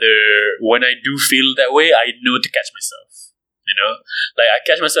 Or rather, when I do feel that way, I know to catch myself. Like I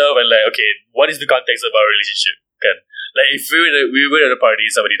catch myself and like, okay, what is the context of our relationship? Like if we were at a party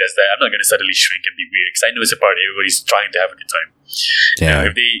and somebody does that, I'm not going to suddenly shrink and be weird because I know it's a party. Everybody's trying to have a good time. Yeah.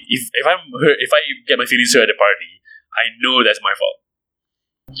 If I'm hurt, if I get my feelings hurt at a party, I know that's my fault.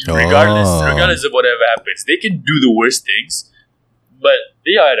 Oh. Regardless of whatever happens, they can do the worst things, but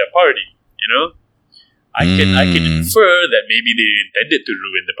they are at a party. I can infer that maybe they intended to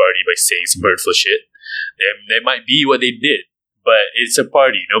ruin the party by saying some hurtful shit. That might be what they did. But it's a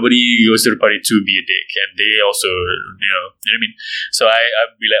party. Nobody goes to the party to be a dick, and they also, you know what I mean. So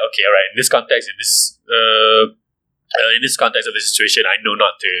I'd be like, okay, all right. In this context, in this context of the situation, I know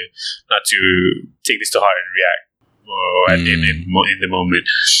not to take this to heart and react in the moment.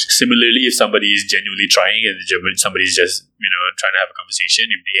 Similarly, if somebody is genuinely trying and somebody's just trying to have a conversation,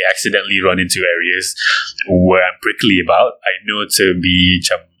 if they accidentally run into areas where I'm prickly about, I know to be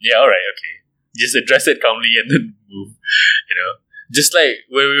all right, okay. Just address it calmly and then move. Just like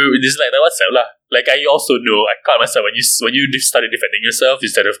that WhatsApp lah. Like I also know I caught myself when you started defending yourself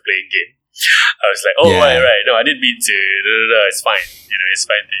instead of playing game. I was like, right. No, I didn't mean to. It's fine. It's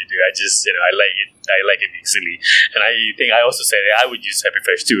fine that you do. I just, I like it. I like it being silly. And I think I also said I would use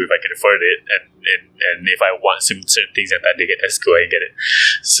HyperFresh too if I can afford it, and if I want some certain things that they get Tesco, I get it.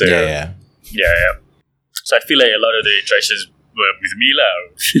 So yeah. So I feel like a lot of the interactions with me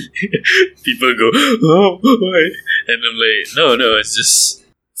lah, people go, oh, why? And I'm like, no, it's just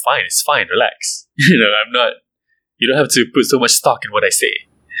fine. It's fine. Relax. I'm not. You don't have to put so much stock in what I say.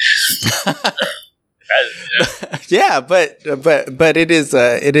 Yeah, but it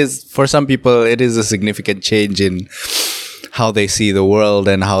is for some people it is a significant change in how they see the world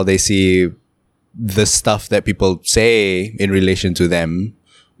and how they see the stuff that people say in relation to them,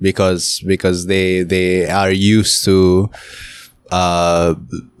 because they are used to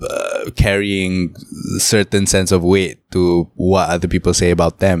carrying certain sense of weight to what other people say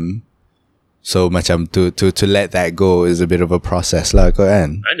about them. So macam to let that go is a bit of a process lah,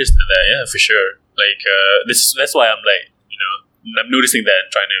 kan? I understand that, yeah, for sure. Like that's why I'm like, I'm noticing that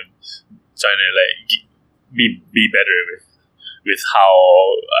and trying to like be better with how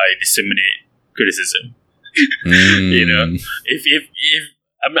I disseminate criticism. If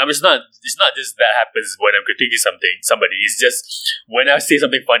it's not just that happens when I'm critiquing somebody. It's just when I say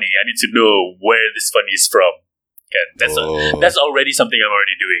something funny, I need to know where this funny is from. That's already something I'm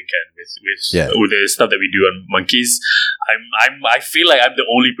already doing. With the stuff that we do on Monkeys, I feel like I'm the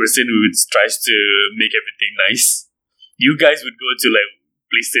only person who tries to make everything nice. You guys would go to like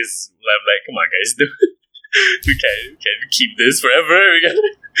places where I'm like, come on, guys, we can't keep this forever. We gotta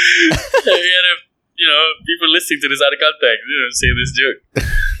people listening to this out of context, say this joke.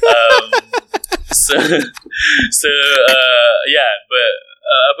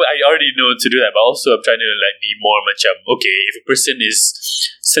 But I already know to do that. But also, I'm trying to like be more okay. If a person is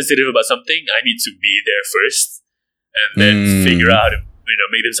sensitive about something, I need to be there first, and then figure out how to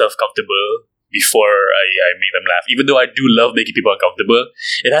make themselves comfortable before I make them laugh. Even though I do love making people uncomfortable,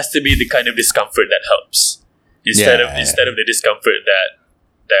 it has to be the kind of discomfort that helps instead of the discomfort that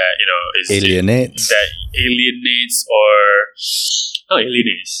is alienates.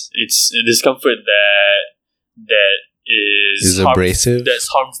 It's a discomfort that is abrasive. That's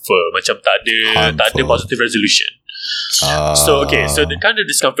harmful. Macam tak ada positive resolution. So the kind of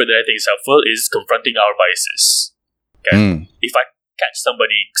discomfort that I think is helpful is confronting our biases. Okay? If I catch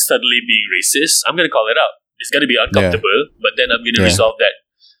somebody suddenly being racist, I'm gonna call it out. It's gonna be uncomfortable, but then I'm gonna resolve that.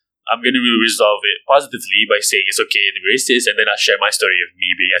 I'm going to resolve it positively by saying it's okay to be racist, and then I'll share my story of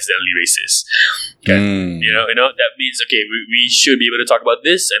me being accidentally racist. Okay, that means okay, we should be able to talk about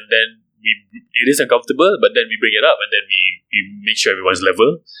this, and then it is uncomfortable, but then we bring it up, and then we make sure everyone's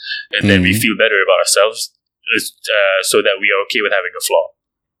level, and then we feel better about ourselves, so that we are okay with having a flaw.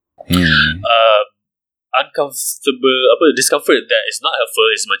 Discomfort that is not helpful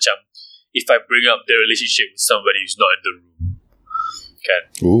is macam if I bring up the relationship with somebody who's not in the room.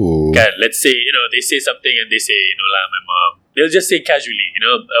 Let's say, they say something and they say, my mom. They'll just say casually,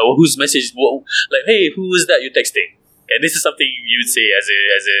 whose message, like, hey, who is that you're texting? And this is something you would say as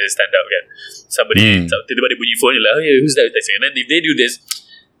a stand-up, Somebody, tiba-tiba bunyi phone, you're like, oh, yeah, who's that you're texting? And then if they do this,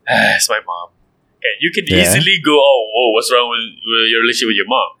 it's my mom. You can easily go, oh, whoa, what's wrong with your relationship with your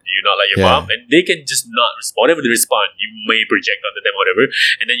mom? Do you not like your mom? And they can just not respond. Whatever they respond, you may project onto them, whatever.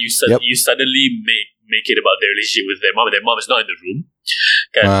 And then you suddenly make it about their relationship with their mom, and their mom is not in the room.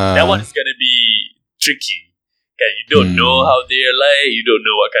 That one is going to be tricky. You don't know how they are like. You don't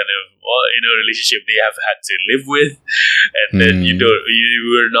know what kind of relationship they have had to live with, and then you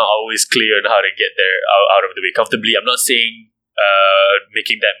are not always clear on how to get there out of the way comfortably. I'm not saying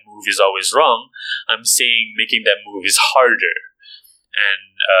making that move is always wrong. I'm saying making that move is harder,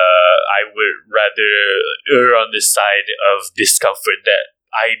 and I would rather err on the side of discomfort that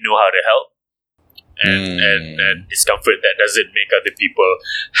I know how to help, and discomfort that doesn't make other people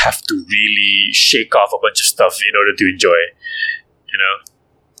have to really shake off a bunch of stuff in order to enjoy.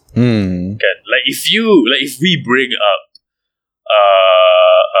 Like if we bring up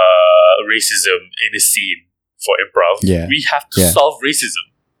racism in a scene for improv, we have to solve racism.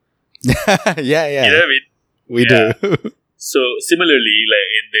 You know what I mean? We do. So similarly, like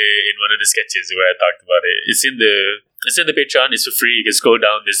in one of the sketches where I talked about it, it's in the Patreon. It's for free. You can scroll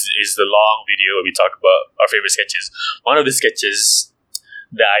down. This is the long video where we talk about our favorite sketches. One of the sketches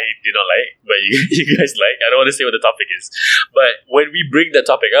that I did not like, but you guys like. I don't want to say what the topic is, but when we bring that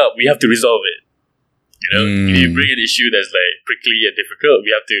topic up, we have to resolve it. If you bring an issue that's like prickly and difficult, we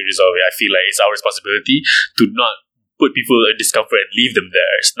have to resolve it. I feel like it's our responsibility to not put people in discomfort and leave them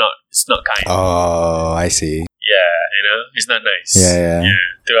there. It's not kind. Oh, I see. Yeah, it's not nice. Yeah.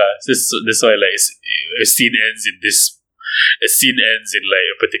 That's why like a scene ends in like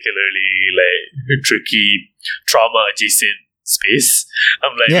a particularly like tricky trauma adjacent space.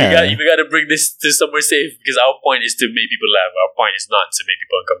 I'm like, we gotta bring this to somewhere safe, because our point is to make people laugh. Our point is not to make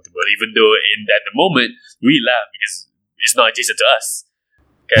people uncomfortable, even though at the moment we laugh because it's not adjacent to us.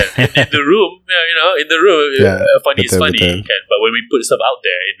 In the room, funny is funny. But when we put stuff out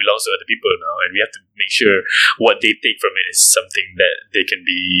there, it belongs to other people now, and we have to make sure what they take from it is something that they can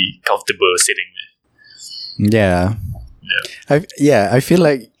be comfortable sitting with. I feel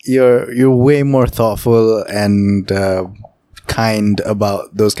like you're way more thoughtful and kind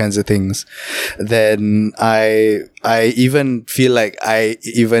about those kinds of things than I even feel like I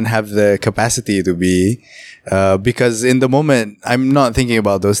even have the capacity to be, because in the moment I'm not thinking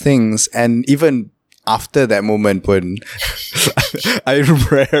about those things, and even after that moment when I'm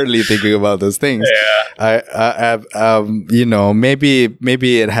rarely thinking about those things.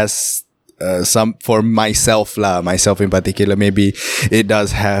 Maybe it has some, for myself in particular, maybe it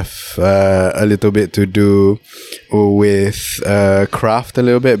does have a little bit to do with craft a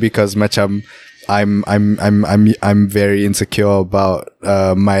little bit, because macam I'm very insecure about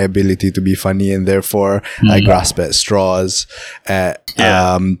my ability to be funny, and therefore I grasp at straws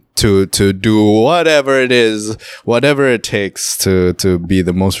to do whatever it is, whatever it takes to be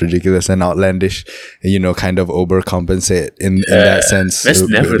the most ridiculous and outlandish, kind of overcompensate in that sense. That's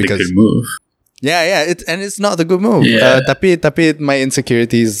never the good move. It's not the good move. Tapi my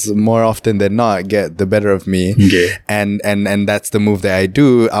insecurities more often than not get the better of me. And that's the move that I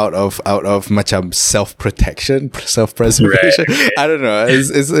do out of macam self-protection, self-preservation. Right. I don't know.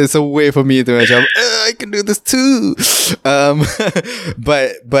 It's a way for me to macam I can do this too.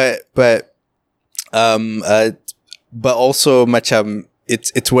 But also macam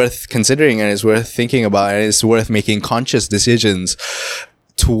it's worth considering, and it's worth thinking about, and it's worth making conscious decisions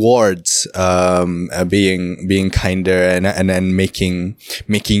towards being kinder and making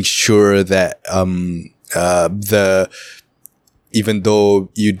sure that even though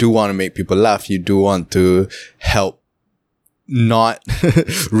you do want to make people laugh, you do want to help not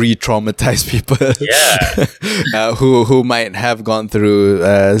re-traumatize people who might have gone through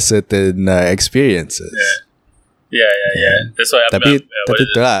certain experiences. That's why tapi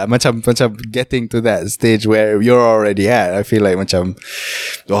itulah macam getting to that stage where you're already at. I feel like macam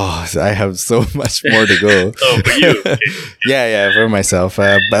I have so much more to go. For you. For myself.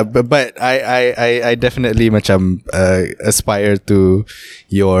 But I definitely macam aspire to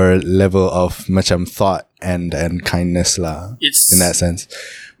your level of macam thought and kindness lah. In that sense.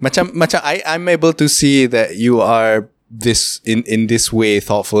 Macam I'm able to see that you are in this way,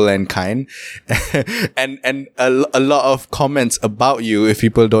 thoughtful and kind, and a lot of comments about you, if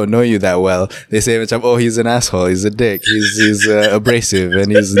people don't know you that well, they say, "Oh, he's an asshole, he's a dick, he's abrasive,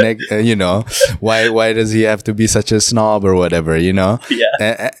 and he's why does he have to be such a snob or whatever,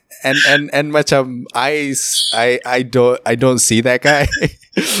 Yeah. And macam I don't see that guy.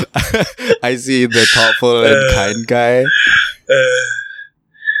 I see the thoughtful and kind guy.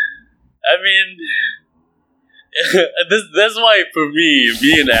 I mean, that's why for me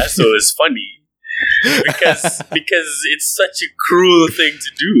being an asshole is funny. because it's such a cruel thing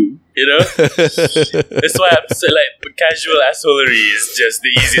to do, That's why I'm saying, like, casual assholery is just the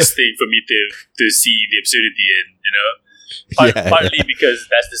easiest thing for me to see the absurdity in, Partly because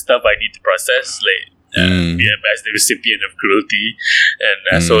that's the stuff I need to process, like, as the recipient of cruelty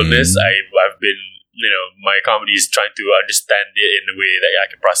and assholeness. I've been, my comedy is trying to understand it in a way that I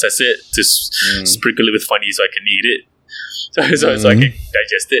can process it, to sprinkle it with funny so I can eat it, so I can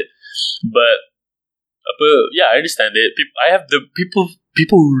digest it. But yeah, I understand it. I have the people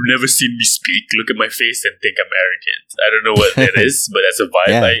who never seen me speak look at my face and think I'm arrogant. I don't know what that is, but that's a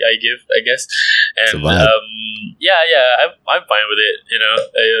vibe I give, I guess. And I'm fine with it.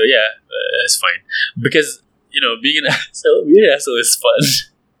 It's fine because being an asshole is fun.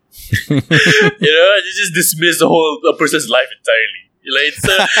 You just dismiss a person's life entirely. Like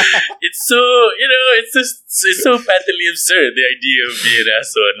it's so patently absurd, the idea of being an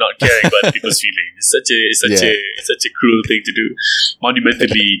asshole and not caring about people's feelings. It's such a cruel thing to do,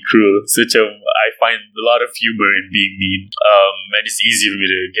 monumentally cruel. I find a lot of humor in being mean, and it's easy for me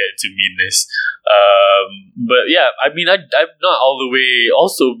to get into meanness. But yeah, I mean, I'm not all the way.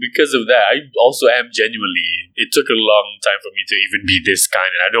 Also, because of that, I also am genuinely. It took a long time for me to even be this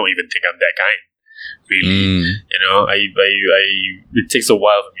kind, and I don't even think I'm that kind. Really, it takes a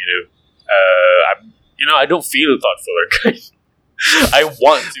while for me to. I don't feel thoughtful or kind. I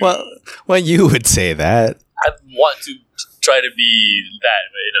want to. Well, you would say that. I want to try to be that,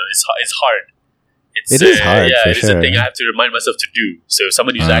 but it's hard. It is hard. Yeah, for it's sure. a thing I have to remind myself to do. So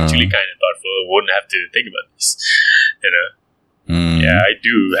somebody who's actually kind and thoughtful wouldn't have to think about this. Yeah, I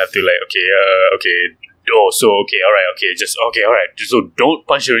do have to okay. Oh, so okay, all right, okay, just okay, all right. So don't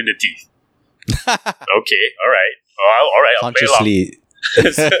punch her in the teeth. Okay, all right. I'll play along. Consciously.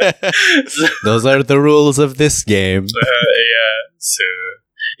 Those are the rules of this game. So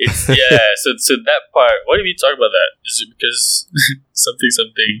it's So that part. Why did we talk about that? Is it because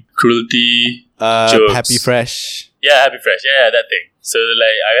something cruelty? Jokes. Happy Fresh. Yeah, Happy Fresh. Yeah, that thing. So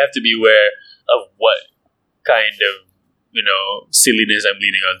like, I have to be aware of what kind of silliness I'm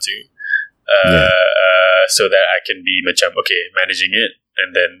leaning onto, so that I can be managing it,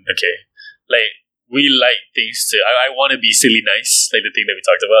 and then like. We like things to. I want to be silly nice, like the thing that we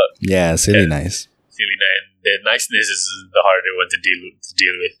talked about. Yeah, silly nice. Silly nice. The niceness is the harder one to deal with.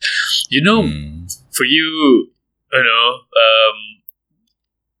 For you,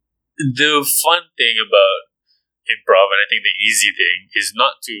 the fun thing about improv, and I think the easy thing, is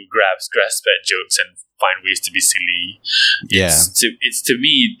not to grasp at jokes and find ways to be silly. It's to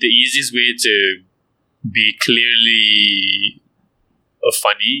me the easiest way to be clearly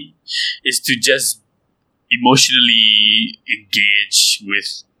funny is to just emotionally engage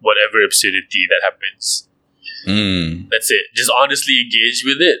with whatever absurdity that happens. That's it. Just honestly engage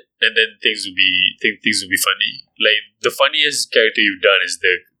with it, and then things will be funny. Like, the funniest character you've done is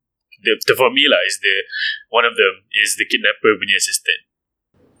the formula is one of them is the kidnapper punya assistant,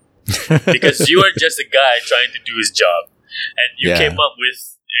 because you are just a guy trying to do his job, and you came up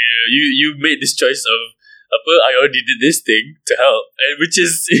with you made this choice of I already did this thing to help, and which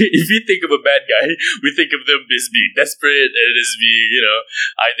is, if you think of a bad guy, we think of them as being desperate and as being,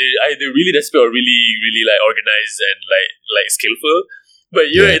 either really desperate or really, really like organized and like skillful.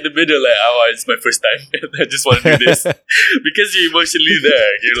 But you're in the middle, like, it's my first time. I just want to do this because you're emotionally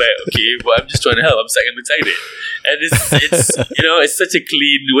there. You're like, okay, well, I'm just trying to help. I'm excited, and it's such a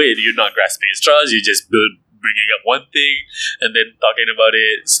clean way that you're not grasping at straws. You just bringing up one thing and then talking about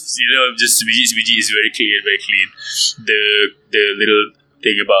it. Just VG is very clear, very clean. The little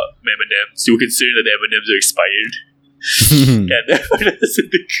thing about M&M's, you were concerned that the M&M's are expired. And that's in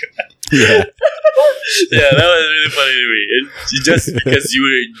the car. Yeah, that was really funny to me. Just because you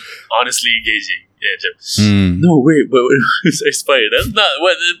were honestly engaging. No, wait, but it's expired. That's not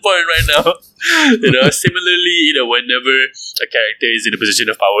what's important right now. Similarly, whenever a character is in a position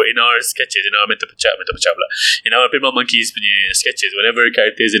of power, in our sketches, in our Mental Pecah lah, in our Pimple Monkeys punya sketches, whenever a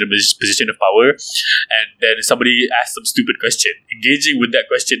character is in a position of power, and then somebody asks some stupid question, engaging with that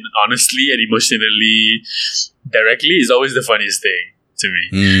question honestly and emotionally directly is always the funniest thing to me.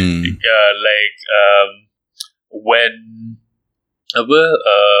 when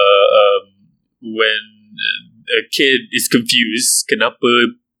when a kid is confused kenapa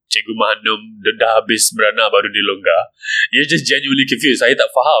Cikgu Mahanum dah habis beranak baru dia longgar. You're just genuinely confused. Saya tak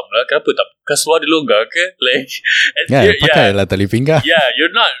faham lah kenapa tak keluar dia longgar ke? Like, pakailah tali pinggang. Yeah,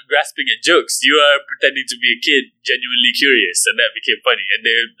 you're not grasping at jokes. You are pretending to be a kid, genuinely curious, and that became funny. And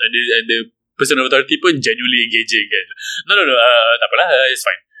the person of authority pun genuinely engaging. Kan? No, tak apalah, it's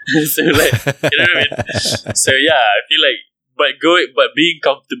fine. So like, you know what I mean? So yeah, I feel like, but being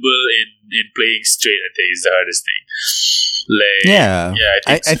comfortable in playing straight, I think, is the hardest thing. Like,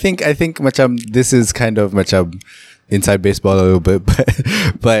 I think macam this is kind of macam inside baseball a little bit,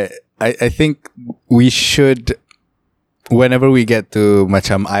 but I think we should, whenever we get to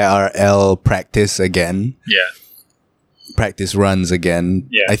macam IRL practice again, practice runs again,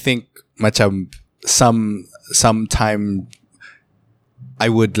 I think macam some time I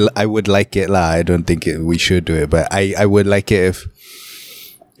would like it lah. I don't think we should do it, but I would like it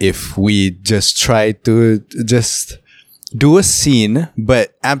if we just try to just do a scene,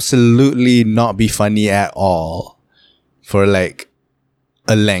 but absolutely not be funny at all for like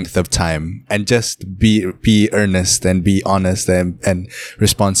a length of time, and just be earnest and be honest and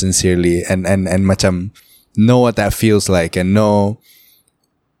respond sincerely and macam know what that feels like and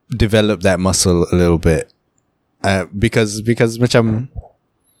develop that muscle a little bit. Because macam,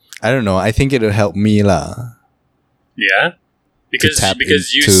 I don't know, I think it'll help me lah. Yeah, because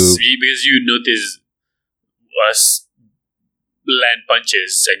you notice us land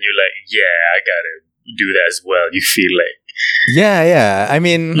punches and you're like, yeah, I gotta do that as well. You feel like, yeah. I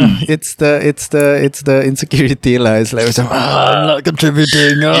mean, it's the insecurity lah. It's like, I'm not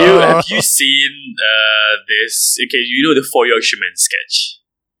contributing. Have you seen this? Okay, you know the Four Yorkshiremen sketch.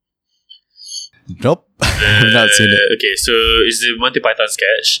 Nope. I've not seen it. Okay, so it's the Monty Python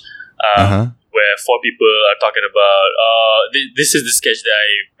sketch where four people are talking about this is the sketch that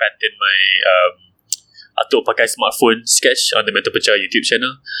I patented my Atuk Pakai Smartphone sketch on the Mental Pecah YouTube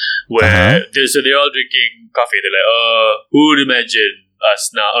channel, where they're all drinking coffee. They're like, who would imagine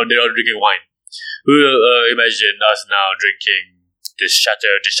us now? Oh, they're all drinking wine. Who will imagine us now drinking this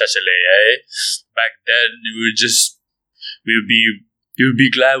Chatelet, eh? Back then, we would be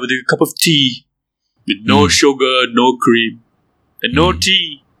glad with a cup of tea with no sugar, no cream, and no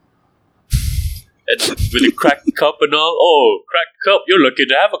tea. And with a cracked cup and all. Oh, cracked cup, you're lucky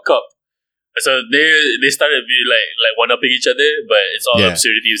to have a cup. So they started to be like one-upping each other, but it's all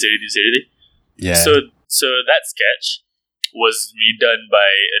absurdity. Yeah. So that sketch was redone by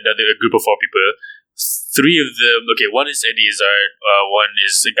a group of four people. Three of them, okay, one is Eddie Izzard, one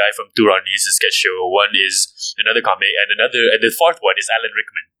is a guy from Turani's sketch show, one is another comic, and the fourth one is Alan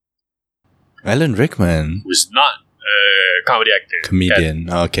Rickman. Alan Rickman? Who's not a comedy actor. Comedian,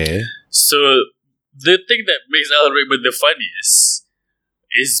 okay. So the thing that makes Alan Rickman the funniest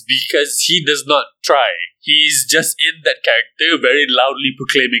is because he does not try. He's just in that character, very loudly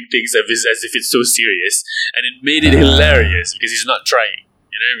proclaiming things as if it's so serious, and it made it hilarious because he's not trying.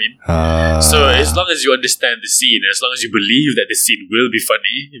 You know what I mean? So as long as you understand the scene, as long as you believe that the scene will be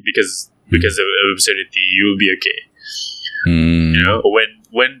funny because of absurdity, you'll be okay. You know,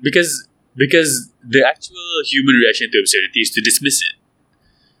 because the actual human reaction to absurdity is to dismiss it.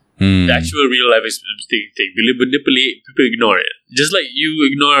 The actual real life thing. Bila benda pelik, people ignore it. Just like you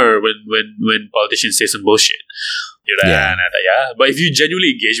ignore when politicians say some bullshit. You're like, yeah. But if you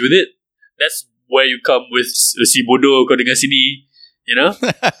genuinely engage with it, that's where you come with si bodoh kau dengar sini. You know?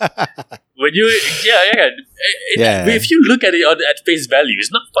 When you, if you look at it at face value,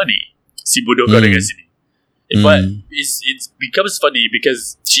 it's not funny. Si bodoh kau dengar sini. But it becomes funny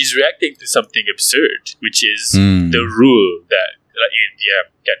because she's reacting to something absurd, which is the rule that,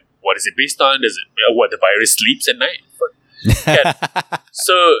 what is it based on? Does it the virus sleeps at night?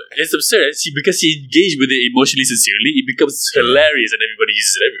 So it's absurd. Because she engaged with it emotionally, sincerely, it becomes hilarious, and everybody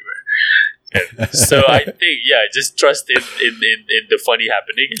uses it everywhere. And so I think, just trust in the funny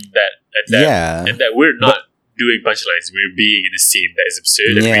happening, and that we're not doing punchlines. We're being in a scene that is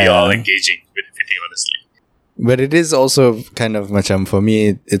absurd, and we're all engaging with everything, honestly. But it is also kind of macam, for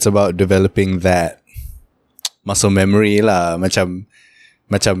me, it's about developing that muscle memory lah. Macam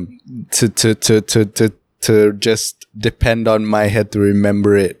to just depend on my head to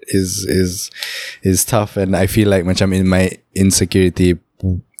remember it is tough, and I feel like macam in my insecurity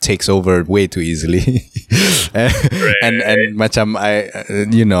takes over way too easily. and macam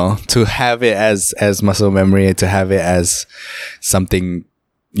to have it as muscle memory, to have it as something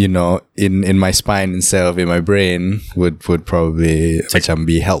in my spine instead of in my brain would probably macam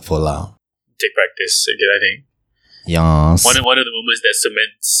be helpful lah. Take practice again, I think. Yes. One of the moments that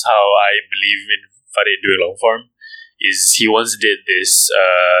cements how I believe in Farid doing long form is he once did this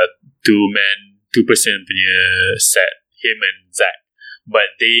 2-person punya set, him and Zach,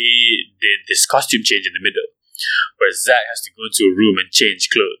 but they did this costume change in the middle where Zach has to go into a room and change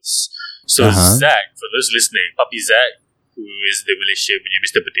clothes. So Zach, for those listening, Papi Zach, who is the Malaysia punya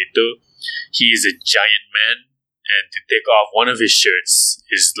Mr. Potato, he is a giant man, and to take off one of his shirts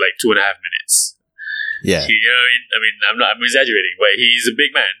is like 2.5 minutes. Yeah. You know what I mean? I'm exaggerating, but he's a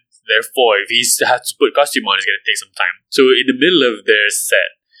big man. Therefore, if he has to put costume on, it's going to take some time. So in the middle of their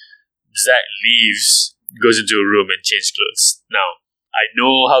set, Zach leaves, goes into a room and changes clothes. Now, I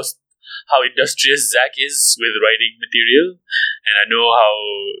know how industrious Zach is with writing material, and I know how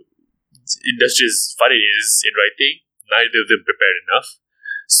industrious Farid is in writing. Neither of them prepared enough.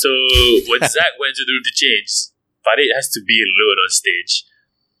 So when Zach went to the room to change, Farid has to be alone on stage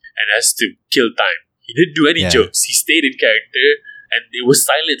and has to kill time. He didn't do any jokes. He stayed in character, and it was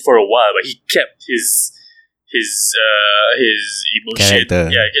silent for a while, but he kept his emotion. Character.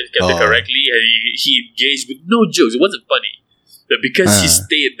 Yeah, he kept it correctly, and he engaged with no jokes. It wasn't funny. But because he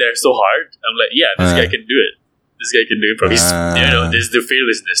stayed there so hard, I'm like, yeah, this guy can do it. This guy can do it. There's the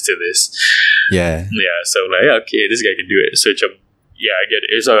fearlessness to this. Yeah. Yeah, so I'm like, yeah, okay, this guy can do it. So, yeah, I get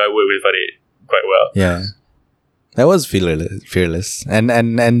it. So I work with Farid quite well. Yeah. That was fearless.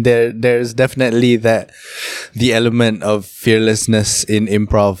 And there's definitely the element of fearlessness in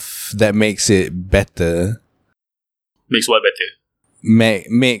improv that makes it better. Makes what better?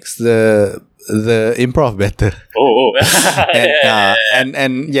 Makes the improv better. Oh.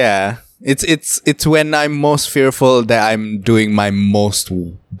 And yeah, it's when I'm most fearful that I'm doing my most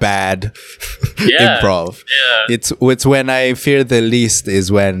bad improv. Yeah. It's when I fear the least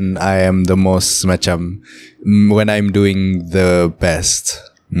is when I am the most when I'm doing the best.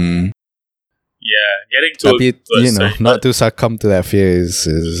 Yeah, getting to not to succumb to that fear is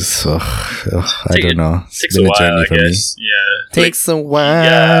I don't know. Takes a while, I guess. Me. Yeah, takes a while.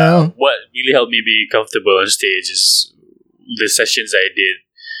 Yeah, what really helped me be comfortable on stage is the sessions I did.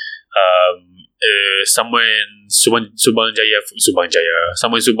 Somewhere in Subang Jaya, I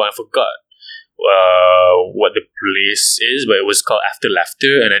forgot what the place is, but it was called After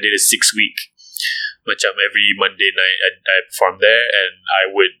Laughter, and I did a 6-week. Every Monday night I performed there, and I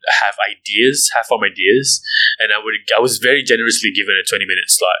would have half-form ideas, and I was very generously given a 20-minute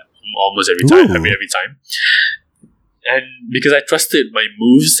slot almost every time. Every time. And because I trusted my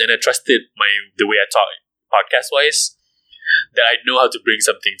moves and I trusted the way I talk podcast wise, that I know how to bring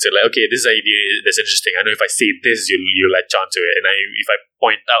something to okay, this idea that's interesting. I know if I say this, you'll latch onto it, and if I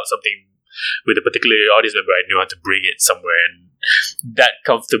point out something with a particular audience member, I know how to bring it somewhere. And that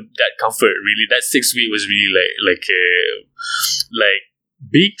comfort really, that 6 week was really like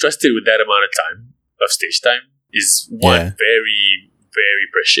being trusted with that amount of time of stage time is very, very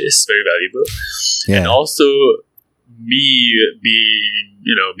precious, very valuable. And also me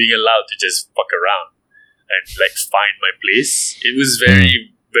being allowed to just fuck around and find my place. It was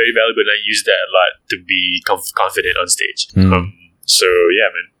very, very valuable, and I used that a lot to be confident on stage. So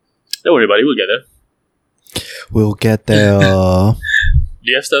yeah, man, don't worry about it, we'll get there. We'll get there. Do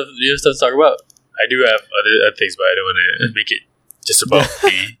you have stuff to talk about? I do have other things, but I don't want to make it just about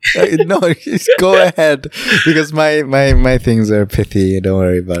me. No, go ahead, because my things are pithy. Don't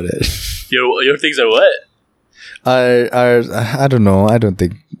worry about it. Your things are what? I don't know. I don't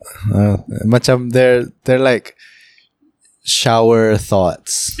think they're like shower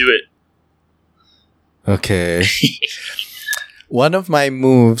thoughts. Do it. Okay. One of my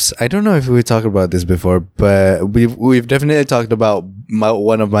moves, I don't know if we talked about this before, but we've definitely talked about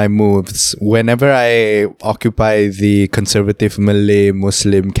one of my moves. Whenever I occupy the conservative Malay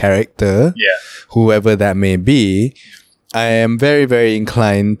Muslim character, whoever that may be, I am very, very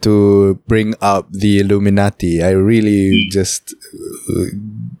inclined to bring up the Illuminati. I really just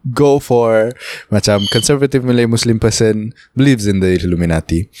go for conservative Malay Muslim person believes in the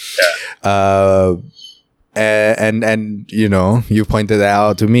Illuminati. And you pointed that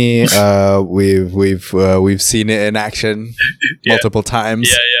out to me. We've seen it in action multiple times.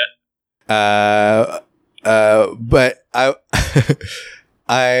 But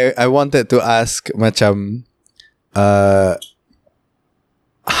I wanted to ask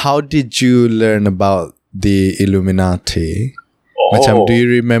how did you learn about the Illuminati? Do you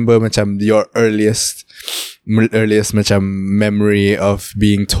remember your earliest memory of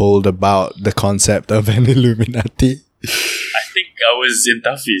being told about the concept of an Illuminati? I think I was in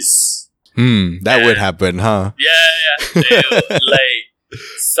Tafis. That would happen, huh? Yeah.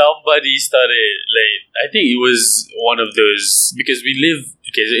 Somebody started, I think it was one of those, because we live,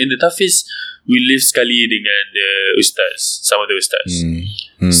 in the Tafis, we live sekali dengan the ustaz, some of the ustaz.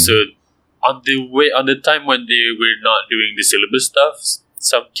 So on the time when they were not doing the syllabus stuff,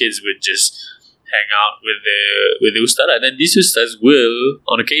 some kids would just hang out with the ustad, and then these ustads will,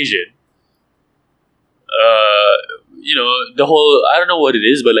 on occasion, the whole, I don't know what it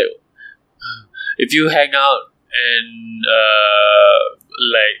is, but like, if you hang out and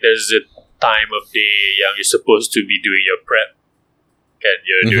like there's a time of day you're supposed to be doing your prep, and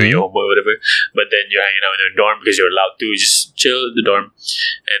you're doing your homework or whatever, but then you're hanging out in the dorm because you're allowed to just chill in the dorm,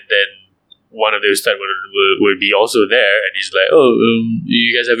 and then one of the ustad would be also there, and he's like,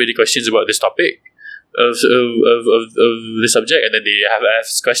 you guys have any questions about this topic of the subject? And then they have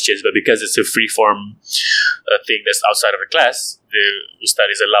asked questions, but because it's a free form thing that's outside of the class, the ustad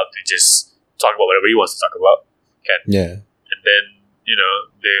is allowed to just talk about whatever he wants to talk about. Yeah. And then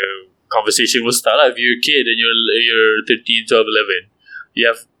the conversation will start. If you're a kid and you're 13, 12, 11, you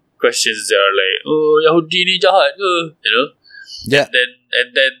have questions that are like, Yahudi ni jahat ke? Yeah.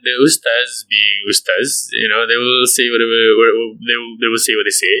 And then the ustaz, being ustaz, they will say whatever they will say what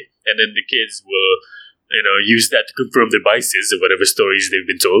they say, and then the kids will use that to confirm their biases of whatever stories they've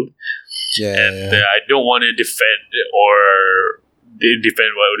been told. I don't want to defend what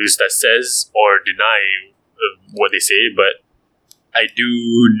the ustaz says or deny what they say, but I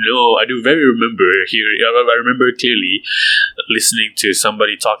remember clearly listening to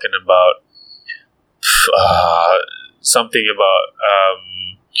somebody talking about something about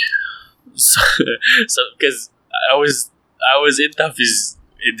because I was in Tafiz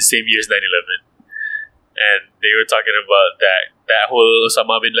in the same year as 9/11, and they were talking about that whole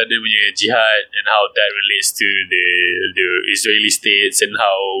Osama bin Laden punya jihad and how that relates to the Israeli states and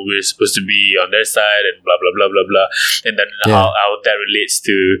how we're supposed to be on their side and blah blah blah blah blah, and then how that relates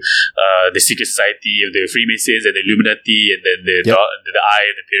to the secret society of the Freemasons and the Illuminati, and then the eye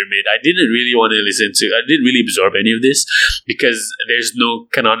of the pyramid. I didn't really want to listen to. I didn't really absorb any of this because there's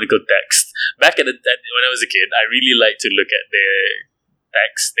no canonical text. Back when I was a kid, I really liked to look at the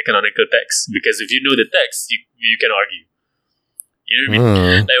text, the canonical text, because if you know the text, you can argue. You know what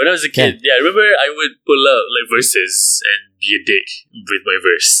I mean? Like when I was a kid, I remember I would pull out like verses and be a dick with my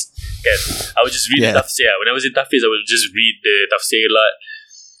verse. And I would just read the tafsir. When I was in Tafiz, I would just read the tafsir a lot,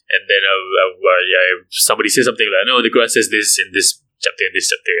 and then somebody says something like, "No, the Quran says this in this chapter, and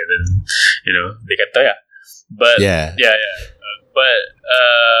this chapter," and then they kata But but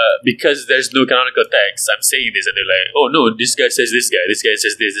because there's no canonical text, I'm saying this, and they're like, "Oh no, this guy says this guy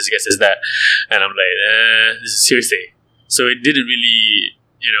says this guy says that," and I'm like, seriously. So it didn't really,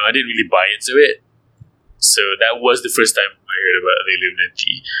 I didn't really buy into it. So that was the first time I heard about the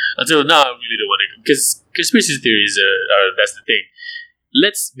Illuminati. Until now, I really don't want to, because conspiracy theories are that's the thing.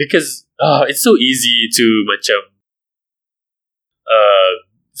 Because it's so easy to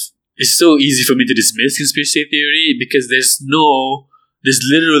it's so easy for me to dismiss conspiracy theory because there's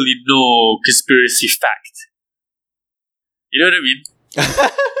literally no conspiracy fact. You know what I mean?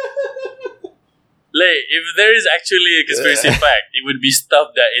 Like, if there is actually a conspiracy fact, it would be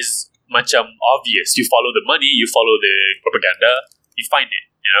stuff that is macam obvious. You follow the money, you follow the propaganda, you find it,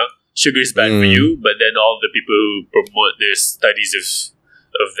 Sugar is bad for you, but then all the people who promote the studies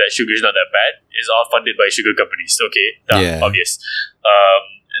of that sugar is not that bad is all funded by sugar companies. Okay, obvious.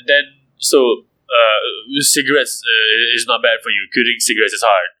 And then, cigarettes is not bad for you. Quitting cigarettes is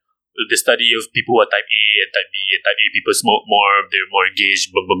hard. The study of people who are type A and type B, and type A people smoke more, they're more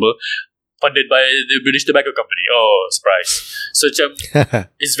engaged, blah, blah, blah. Funded by the British Tobacco Company. Oh, surprise. So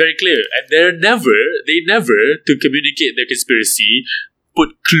it's very clear. And they never, to communicate their conspiracy,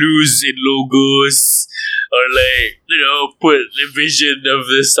 put clues in logos or put a vision of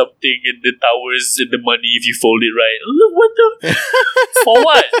something in the towers and the money if you fold it right. What the? For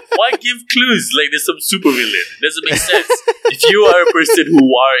what? Why give clues? Like there's some super villain. It doesn't make sense. If you are a person who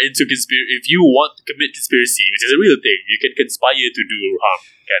are into conspiracy, if you want to commit conspiracy, which is a real thing, you can conspire to do harm.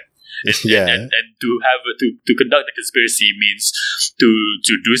 And to conduct a conspiracy means to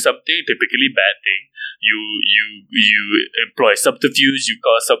do something, typically bad thing. You employ subterfuge. You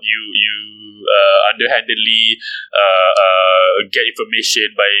underhandedly get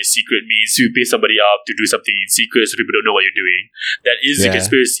information by secret means. You pay somebody off to do something in secret so people don't know what you're doing. That is a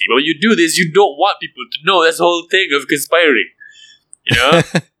conspiracy. But when you do this, you don't want people to know. That's the whole thing of conspiring.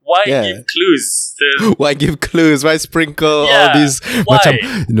 Why give clues? Why give clues? Why sprinkle all these? Why?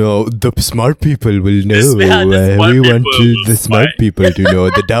 The smart people will know. We want the smart people to know.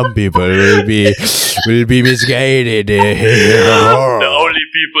 The dumb people will be misguided. The only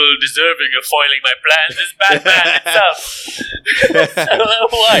people deserving of foiling my plans is Batman itself.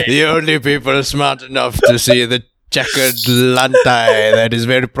 Why? The only people smart enough to see the checkered lantai that is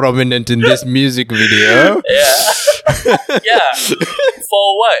very prominent in this music video. Yeah.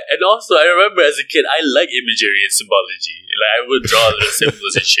 For what? And also, I remember as a kid, I like imagery and symbology. Like, I would draw little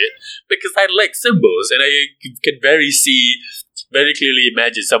symbols and shit because I like symbols, and I can very clearly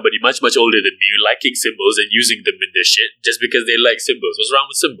imagine somebody much older than me liking symbols and using them in their shit just because they like symbols. What's wrong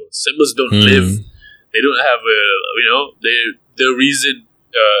with symbols? Symbols don't live. They don't have a, the reason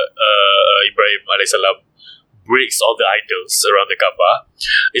Ibrahim alayhi salam breaks all the idols around the Kaaba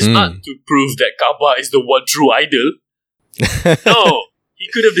is not to prove that Kaaba is the one true idol. No,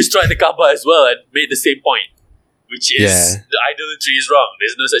 he could have destroyed the Kaaba as well and made the same point, which is the idolatry is wrong.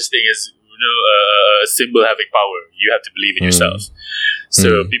 There's no such thing as a symbol having power. You have to believe in yourself.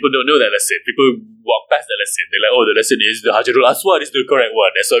 So people don't know that lesson. People walk past that lesson. They're like, oh, the lesson is the Hajarul Aswad is the correct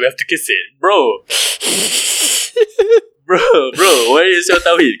one. That's why we have to kiss it. Bro, where is your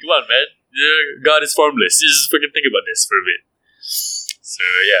tawhid? Come on, man. God is formless. Just freaking think about this for a bit. So,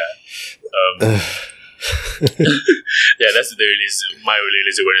 yeah. Yeah, that's my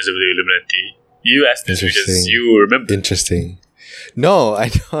earliest awareness of the Illuminati. You asked this because you remember. Interesting. No, I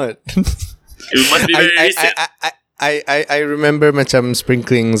don't. It must be very recent. I remember macam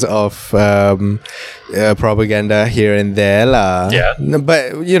sprinklings of propaganda here and there lah. Yeah.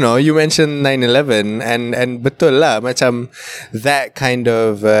 But you mentioned 9/11 and betul lah macam that kind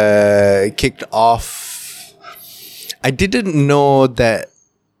of kicked off. I didn't know that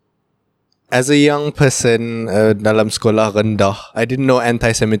as a young person dalam sekolah rendah, I didn't know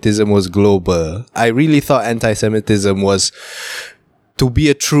anti-Semitism was global. I really thought anti-Semitism was to be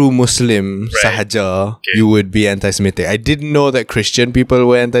a true Muslim, sahaja, you would be anti-Semitic. I didn't know that Christian people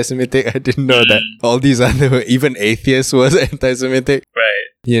were anti-Semitic. I didn't know that all these other, even atheists was anti-Semitic. Right.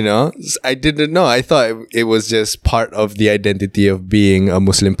 I didn't know. I thought it was just part of the identity of being a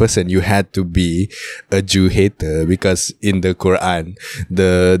Muslim person. You had to be a Jew hater because in the Quran,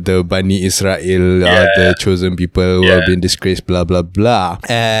 the Bani Israel are the chosen people who have been disgraced, blah, blah, blah.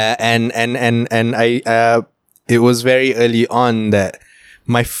 And I, it was very early on that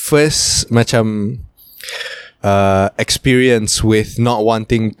my first experience with not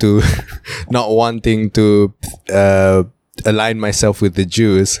wanting to align myself with the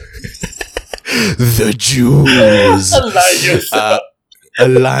Jews. The Jews.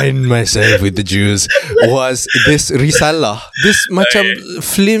 Align myself with the Jews was this risalah, this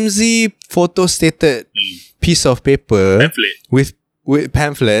flimsy photostated piece of paper Pamphlet. with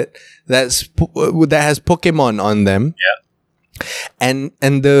pamphlet that has Pokemon on them. Yeah.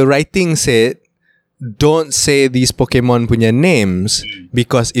 And the writing said, don't say these Pokemon punya names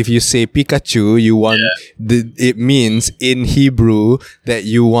because if you say Pikachu, you want it means in Hebrew that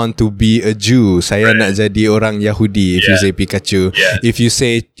you want to be a Jew. Saya nak jadi orang Yahudi. If you say Pikachu, if you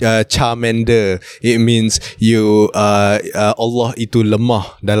say Charmander, it means you Allah itu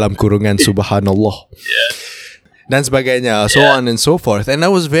lemah dalam kurungan Subhanallah. Dan sebagainya, so on and so forth. And I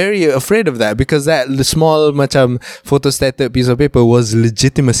was very afraid of that because that small photostated piece of paper was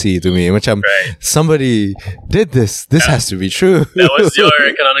legitimacy to me. Somebody did this. This has to be true. That was your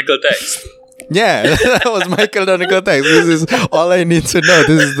canonical text. Yeah, that was my canonical text. This is all I need to know.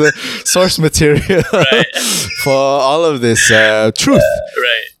 This is the source material for all of this truth.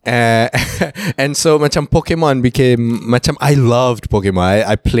 And so Pokemon became I loved Pokemon.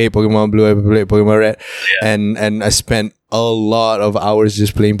 I played Pokemon Blue, I played Pokemon Red, and I spent a lot of hours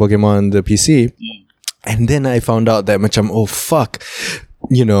just playing Pokemon on the PC. And then I found out that oh fuck,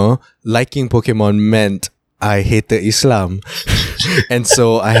 liking Pokemon meant I hated Islam. And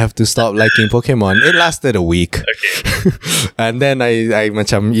so I have to stop liking Pokemon. It lasted a week. And then I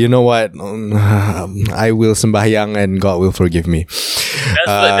you know what? I will sembahyang and God will forgive me.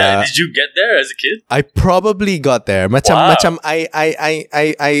 Did you get there as a kid? I probably got there. I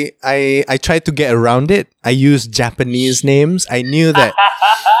tried to get around it. I used Japanese names. I knew that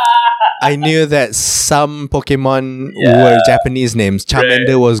some Pokemon were Japanese names.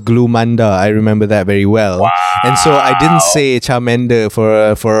 Charmander was Glumanda. I remember that very well. And so I didn't say Charmander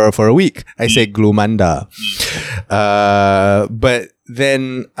for a week. I said Glumanda. But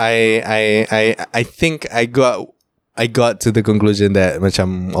then I think I got to the conclusion that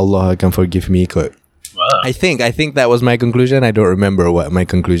Allah can forgive me kot. Wow. I think that was my conclusion. I don't remember what my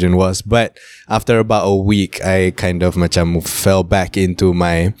conclusion was, but after about a week, I kind of fell back into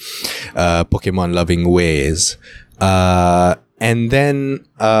my Pokemon loving ways. And then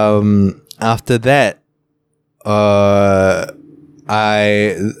after that,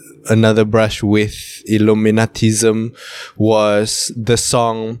 another brush with Illuminatism was the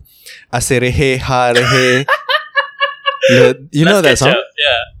song Aserehe Harehe. You know that song? Yeah.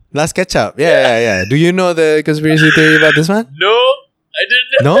 Last Ketchup. Yeah. Do you know the conspiracy theory about this one? No, I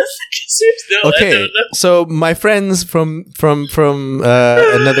didn't know. No? No, I Okay, don't know. so my friends from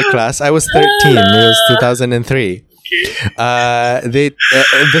another class, I was 13. It was 2003.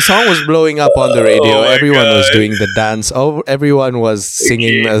 The song was blowing up on the radio. Oh my Everyone was God. doing the dance. Oh, everyone was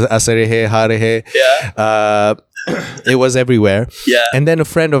singing Asarehe Harehe. Yeah. It was everywhere. Yeah. And then a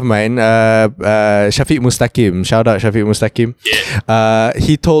friend of mine, Shafiq Mustaqim, shout out Shafiq Mustaqim,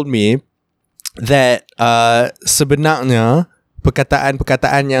 he told me that sebenarnya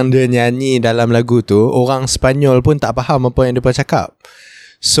perkataan-perkataan yang dia nyanyi dalam lagu tu, orang Sepanyol pun tak faham apa yang dia cakap.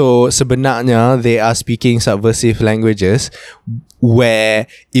 So sebenarnya they are speaking subversive languages where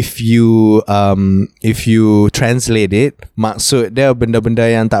if you translate it, maksud dia benda-benda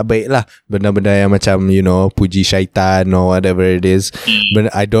yang tak baik lah, benda-benda yang macam puji syaitan or whatever it is. But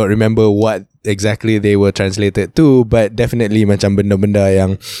I don't remember what exactly they were translated to, but definitely macam benda-benda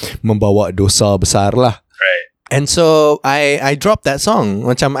yang membawa dosa besar lah. Right. And so I dropped that song.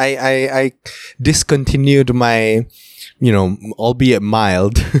 Macam I discontinued my, albeit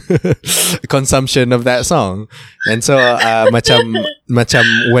mild consumption of that song. And so macam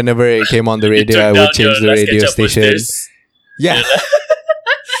whenever it came on the radio, I would change the radio station. Yeah.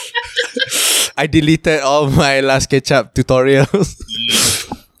 I deleted all my Last Ketchup tutorials.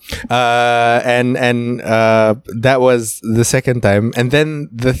 And that was the second time. And then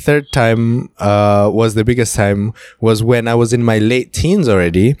the third time was the biggest time, was when I was in my late teens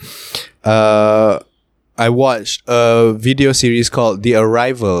already. I watched a video series called The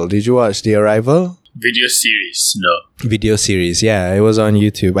Arrival. Did you watch The Arrival? Video series, no. Video series, yeah, it was on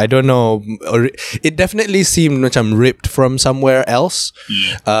YouTube. I don't know, it definitely seemed macam ripped from somewhere else.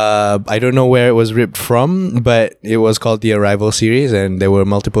 I don't know where it was ripped from, but it was called The Arrival series, and there were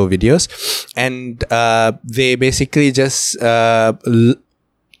multiple videos, and they basically just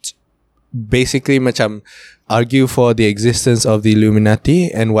basically macam argue for the existence of the Illuminati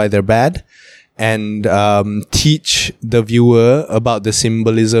and why they're bad, and teach the viewer about the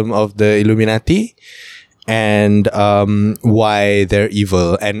symbolism of the Illuminati and why they're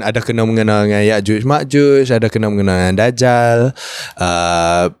evil. And ada kena mengena dengan Ya'juj Ma'juj, ada kena mengena dengan Dajjal,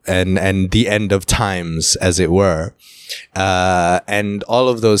 and the end of times, as it were. And all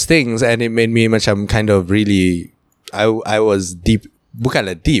of those things, and it made me macam kind of really, I was deep.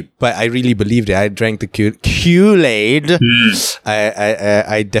 Bukanlah deep, but I really believed it. I drank the Kool-Aid.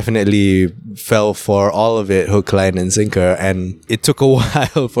 I definitely fell for all of it, hook, line, and sinker. And it took a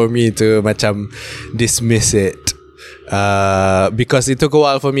while for me to macam dismiss it, because it took a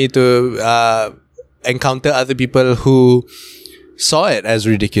while for me to encounter other people who saw it as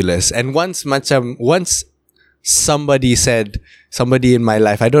ridiculous. And once somebody in my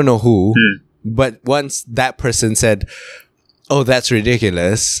life, I don't know who, but once that person said, "Oh, that's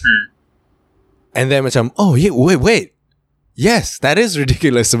ridiculous." And then macam, "Oh, yeah, wait. Yes, that is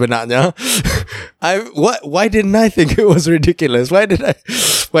ridiculous sebenarnya." Why didn't I think it was ridiculous? Why did I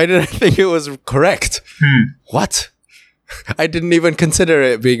think it was correct? What? I didn't even consider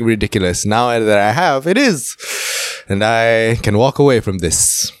it being ridiculous. Now that I have, it is. And I can walk away from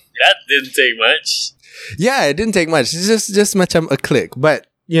this. That didn't take much. Yeah, it didn't take much. It's just macam a click.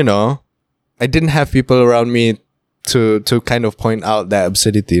 But, I didn't have people around me to kind of point out that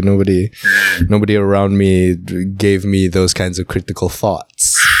absurdity. Nobody around me gave me those kinds of critical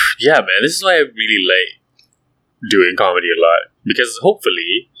thoughts. Yeah, man, this is why I really like doing comedy a lot, because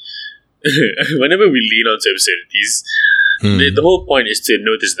hopefully whenever we lean onto absurdities, the whole point is to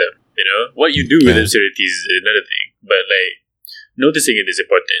notice them. What you do with absurdities is another thing, but like noticing it is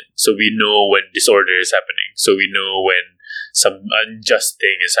important, so we know when disorder is happening, so we know when some unjust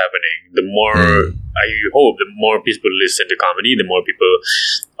thing is happening. The more I hope, the more people listen to comedy, the more people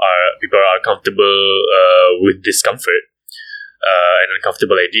are comfortable with discomfort and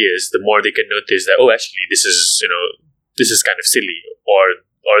uncomfortable ideas. The more they can notice that, oh, actually, this is kind of silly, or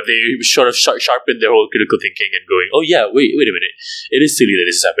they sort of sharpen their whole critical thinking and going, oh yeah, wait a minute, it is silly that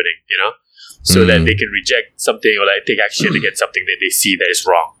this is happening, so that they can reject something or like take action against something that they see that is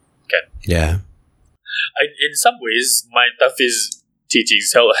wrong. Okay. Yeah. In some ways, my toughest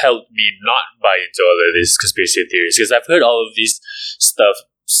teachings helped me not buy into all of these conspiracy theories, because I've heard all of these stuff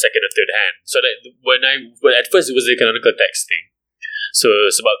second or third hand. So that at first it was a canonical text thing. So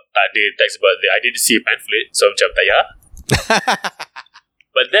it's about the text about I didn't see a pamphlet, so macam tak ya.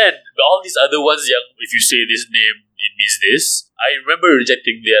 But then all these other ones, if you say this name, it means this. I remember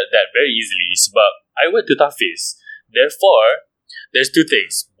rejecting that very easily. But I went to Tafiz. Therefore, there's two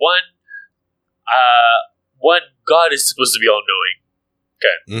things. One, God is supposed to be all-knowing.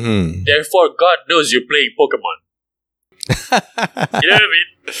 Okay. Mm-hmm. Therefore, God knows you're playing Pokemon. You know what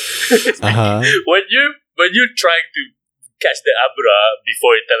I mean? When you're trying to catch the Abra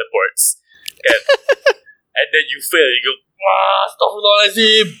before it teleports. And then you fail. You go,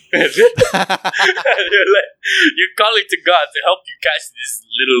 astaghfirullahalazim. And you're calling to God to help you catch these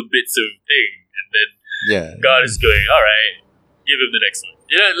little bits of thing. And then God is going, all right, give him the next one.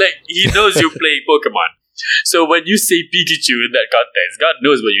 He knows you're playing Pokemon. So when you say Pikachu in that context, God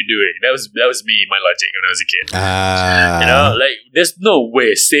knows what you're doing. That was me, my logic when I was a kid. There's no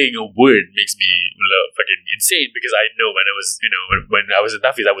way saying a word makes me fucking insane, because I know when I was, when I was a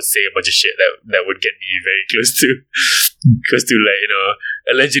Nafis, I would say a bunch of shit that would get me very close to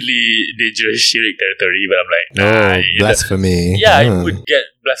allegedly dangerous shirk territory. But I'm like, blasphemy. I would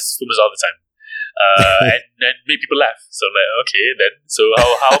get blasphemous all the time. And make people laugh. So I'm like, okay, then. So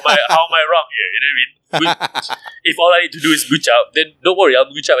how am I wrong here? You know what I mean? If all I need to do is mooch out, then don't worry, I'll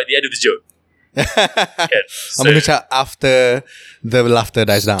mooch out at the end of the joke. I'm mooch out after the laughter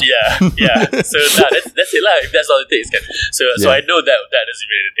dies down. Yeah. So that's it lah. If that's all it takes, So I know that doesn't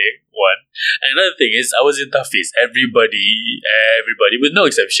mean anything. One. And another thing is, I was in Tahfiz. Everybody, with no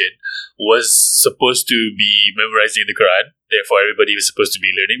exception, was supposed to be memorizing the Quran. Therefore, everybody was supposed to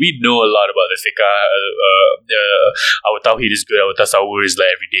be learning. We know a lot about the fiqh. Our tawheed is good. Our tasawwur is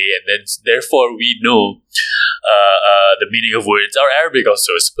like every day. And then, therefore, we know the meaning of words. Our Arabic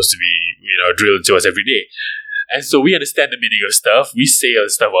also is supposed to be, drilled to us every day. And so we understand the meaning of stuff. We say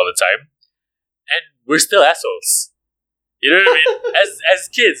stuff all the time. And we're still assholes. You know what I mean? As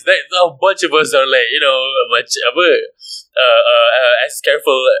kids, a bunch of us are like, as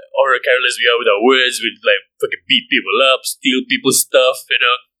careful or careless we are with our words, we'd like fucking beat people up, steal people's stuff,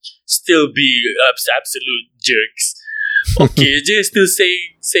 still be absolute jerks. Okay, just still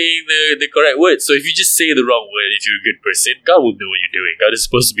saying the correct words. So if you just say the wrong word, if you're a good person, God will know what you're doing. God is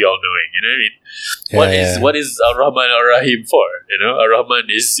supposed to be all knowing. You know what I mean? What is Ar-Rahman Ar-Rahim for?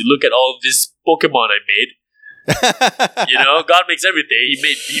 Ar-Rahman is, look at all this Pokemon I made. God makes everything. He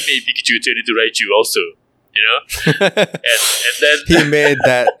made Pikachu turn into Raichu also. And then he made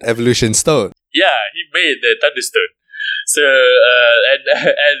that evolution stone. Yeah, he made the Thunderstone. So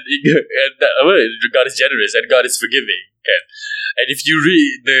God is generous and God is forgiving. And if you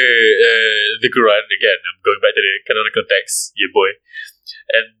read the Quran again, I'm going back to the canonical text, yeah boy,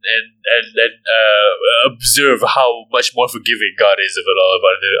 and observe how much more forgiving God is of all of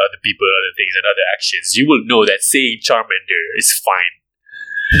other people, other things, and other actions, you will know that saying Charmander is fine.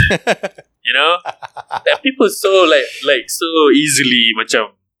 That people so so easily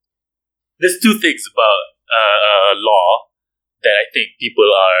there's two things about law that I think people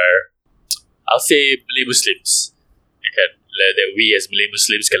are, I'll say, Malay Muslims, that we as Malay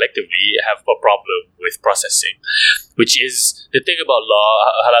Muslims collectively have a problem with processing, which is the thing about law,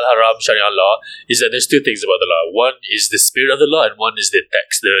 halal, haram, sharia law, is that there's two things about the law. One is the spirit of the law, and one is the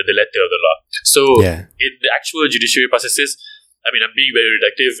text, the letter of the law. So in the actual judiciary processes, I'm being very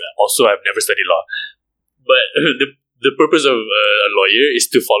reductive. Also, I've never studied law, but the purpose of a lawyer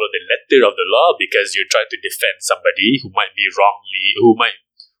is to follow the letter of the law, because you're trying to defend somebody who might be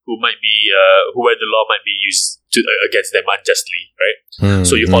where the law might be used against them unjustly, right?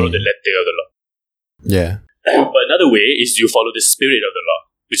 So you follow the letter of the law. Yeah. But another way is you follow the spirit of the law,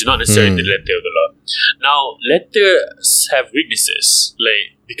 which is not necessarily the letter of the law. Now, letters have weaknesses,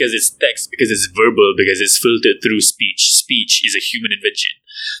 because it's text, because it's verbal, because it's filtered through speech. Speech is a human invention.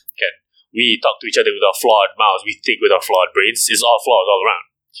 We talk to each other with our flawed mouths. We think with our flawed brains. It's all flaws all around.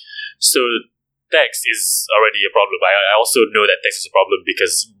 So text is already a problem. I also know that text is a problem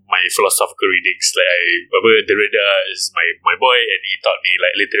because my philosophical readings, Derrida is my boy, and he taught me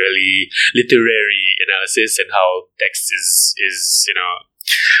literary analysis and how text is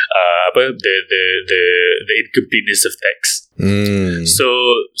the incompleteness of text.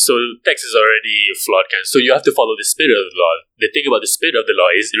 So text is already a flawed kind. So you have to follow the spirit of the law. The thing about the spirit of the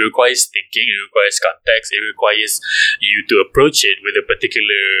law is it requires thinking, it requires context, it requires you to approach it with a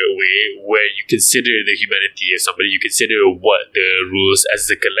particular way where you consider the humanity of somebody, you consider what the rules as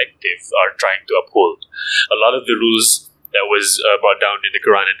a collective are trying to uphold. A lot of the rules that was brought down in the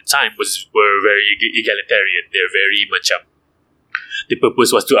Quran at the time were very egalitarian. They're very much the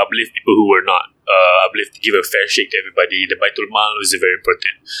purpose was to uplift people who were not give a fair shake to everybody. The Baitul Mal was a very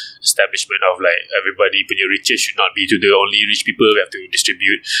important establishment of everybody punya riches should not be to the only rich people. We have to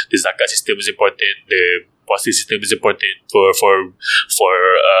distribute. The zakat system is important. The puasa system is important for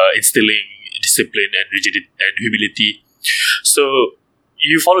instilling discipline and rigidity and humility. So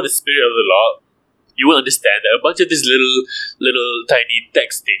you follow the spirit of the law, you will understand that a bunch of these little tiny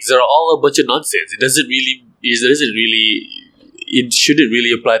text things are all a bunch of nonsense. It shouldn't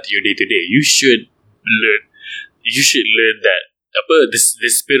really apply to your day to day. You should learn that the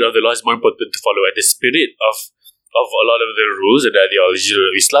spirit of the law is more important to follow, and the spirit of of a lot of the rules and ideology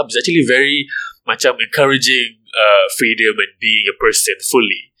of Islam is actually very macam encouraging freedom and being a person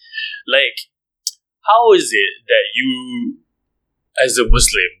fully. Like, how is it that you, as a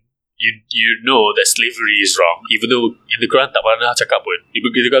Muslim, you know that slavery is wrong, even though in the Quran tak pernah cakap pun.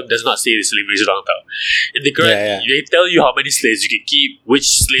 The Quran does not say slavery is wrong tau. In the Quran, they tell you how many slaves you can keep, which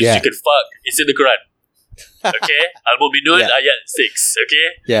slaves you can fuck. It's in the Quran. Okay, Al-Mu'minun ayat 6. Okay,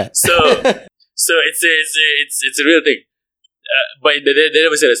 so it's a real thing. But they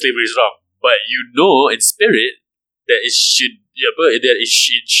never said that slavery is wrong. But you know in spirit that it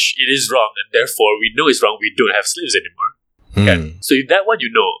is wrong, and therefore we know it's wrong. We don't have slaves anymore. Okay? So that one you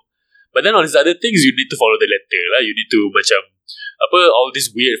know. But then all these other things you need to follow the letter lah. You need to macam all these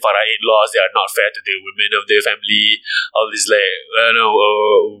weird faraid laws that are not fair to the women of the family. All these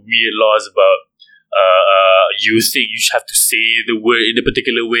weird laws about you think you have to say the word in a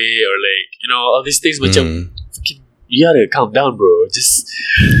particular way, or all these things macam you gotta calm down, bro. Just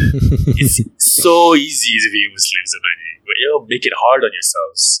it's so easy to be Muslims, but make it hard on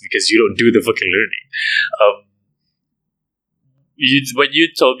yourselves because you don't do the fucking learning. When you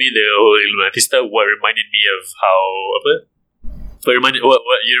told me the whole Illuminati stuff, what reminded me of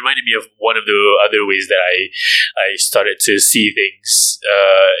you reminded me of one of the other ways that I started to see things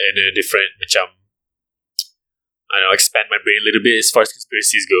in a different macam, I don't know, expand my brain a little bit as far as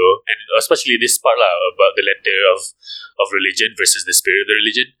conspiracies go, and especially this part about the letter of religion versus the spirit of the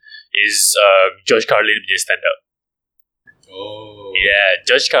religion is George Carlin punya stand-up. Oh. Yeah,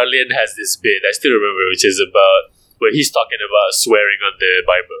 George Carlin has this bit I still remember, which is about where he's talking about swearing on the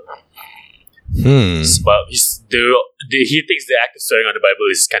Bible. But he thinks the act of swearing on the Bible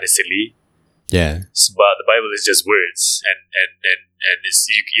is kind of silly. Yeah. But the Bible is just words, and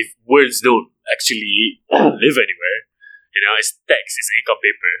if words don't actually live anywhere, it's text, it's ink on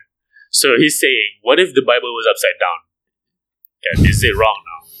paper. So he's saying, what if the Bible was upside down? Okay, is it wrong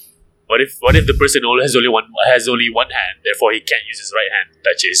now? What if the person has only one hand, therefore he can't use his right hand,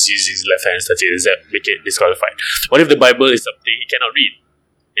 use his left hand, touch it, does that make it disqualified? What if the Bible is something he cannot read?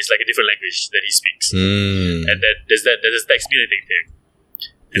 It's like a different language that he speaks. And then does text mean anything to him?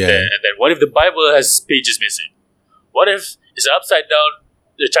 And then what if the Bible has pages missing? What if it's an upside down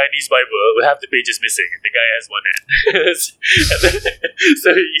the Chinese Bible with half the pages missing and the guy has one hand? So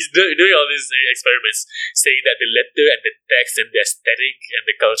he's doing all these experiments, saying that the letter and the text and the aesthetic and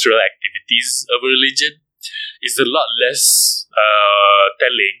the cultural activities of a religion is a lot less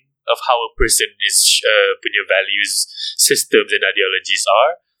telling of how a person is punya values, systems and ideologies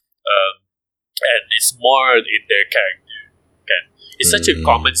are, and it's more in their character. Okay? It's such a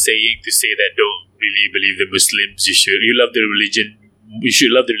common saying to say that don't really believe the Muslims. You love the religion. You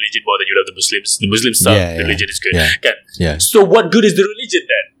should love the religion more than you love the Muslims. The Muslims suck. The religion is good. Okay? So what good is the religion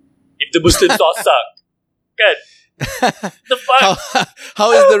then? If the Muslims all suck, okay? The fuck?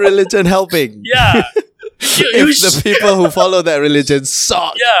 How is the religion helping? Yeah. If the people who follow that religion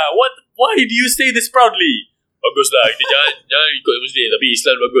suck. Yeah. Why do you say this proudly? Bagus lah. Jangan ikut Muslim, tapi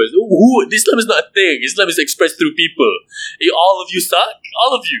Islam bagus. Islam is not a thing. Islam is expressed through people. All of you suck.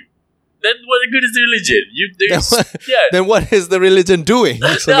 All of you. Then what good is the religion? Then what is the religion doing?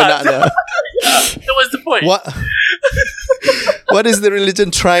 That was the point. What is the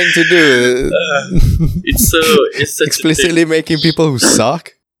religion trying to do? It's such explicitly making people who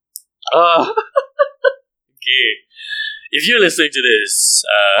suck. Okay, if you're listening to this,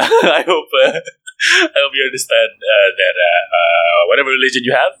 I hope you understand that whatever religion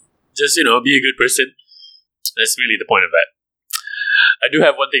you have, just be a good person. That's really the point of that. I do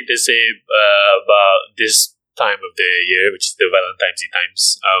have one thing to say about this time of the year, which is the Valentine's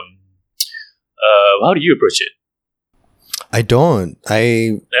times. How do you approach it? I don't.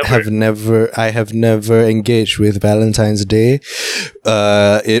 I have never engaged with Valentine's Day.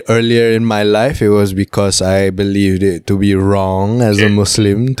 Earlier in my life, it was because I believed it to be wrong as a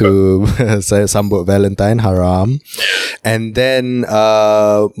Muslim to sambut Valentine, haram. And then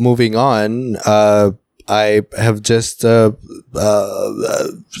moving on, I have just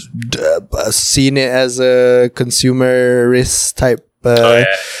seen it as a consumerist type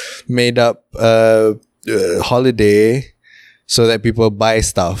made up holiday so that people buy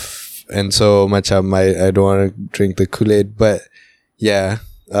stuff. And so macam I don't want to drink the Kool-Aid, but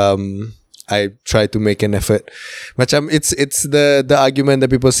I try to make an effort. Macam it's the argument that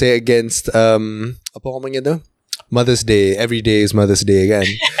people say against apa ngomongnya tu? Mother's Day. Every day is Mother's Day again.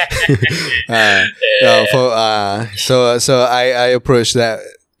 So I approach that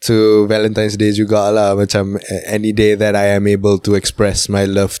to Valentine's Day juga lah. Macam any day that I am able to express my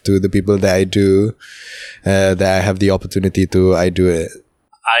love to the people that I do, that I have the opportunity to, I do it.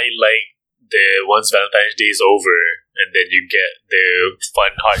 I like once Valentine's Day is over, and then you get the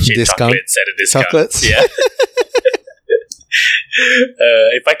fun heart-shaped Discount? chocolates at a discount. Chocolates? Yeah.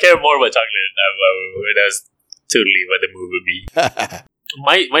 If I care more about chocolate, that's totally what the move would be.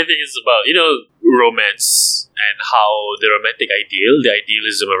 My thing is about, romance and how the romantic ideal, the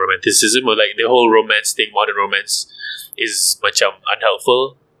idealism of romanticism, or like the whole romance thing, modern romance, is macam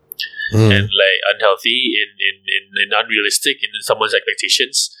unhelpful and like unhealthy and unrealistic in someone's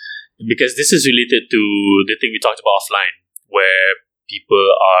expectations. Because this is related to the thing we talked about offline, where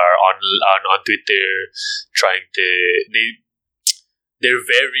people are on Twitter trying to they're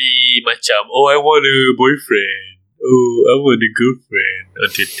very macam, I want a boyfriend, I want a girlfriend on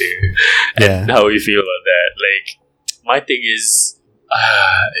Twitter. And how you feel about that? Like, my thing is,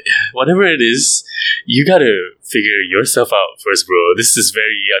 whatever it is, you gotta figure yourself out first, bro. This is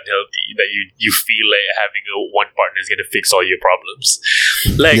very unhealthy that you feel like having one partner is gonna fix all your problems.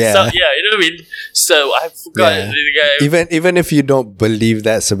 Like, you know what I mean? So I forgot the guy. Even if you don't believe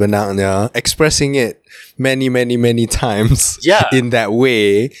that sebenarnya, expressing it many times in that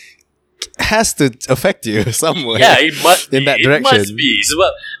way has to affect you somewhere. Yeah, it must be. In that direction. It must be. So,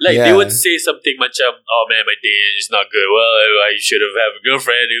 they would say something macam, oh man, my day is not good. Well, I should have a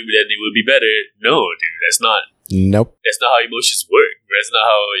girlfriend, then it would be better. No, dude, that's not. Nope. That's not how emotions work. That's not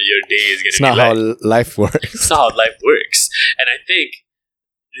how your day is going to be. It's not how life works. It's not how life works. And I think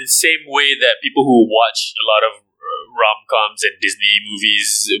the same way that people who watch a lot of rom-coms and Disney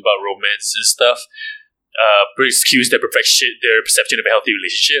movies about romance and stuff excuse their perception of a healthy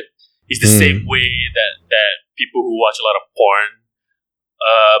relationship, is the same way that people who watch a lot of porn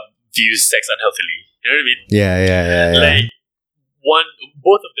view sex unhealthily. You know what I mean? Yeah. Like,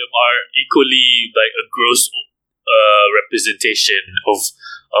 both of them are equally like a gross representation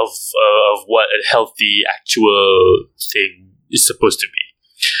of what a healthy actual thing is supposed to be.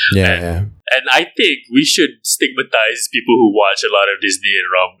 And I think we should stigmatize people who watch a lot of Disney and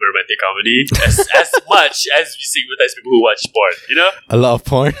romantic comedy as much as we stigmatize people who watch porn, A lot of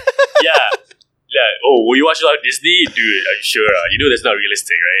porn? Yeah. Oh, will you watch a lot of Disney? Dude, are you sure? That's not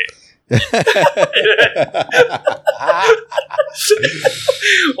realistic, right?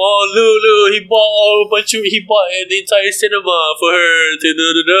 Lulu, he bought an entire cinema for her to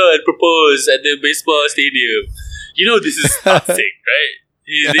and propose at the baseball stadium. This is toxic, right?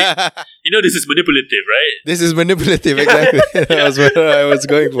 This is manipulative, right? This is manipulative, exactly. That was what I was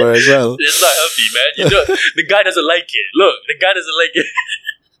going for as well. It's not healthy, man. The guy doesn't like it. Look, the guy doesn't like it.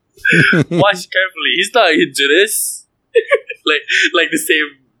 Watch carefully. He's not into this. like the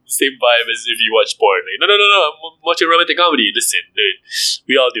same vibe as if you watch porn. Like, no. I'm watching romantic comedy. Listen, dude,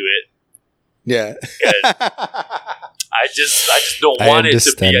 we all do it. Yeah. I just don't want it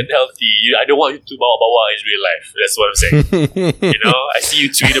to be unhealthy. I don't want you to bawa in real life. That's what I'm saying. I see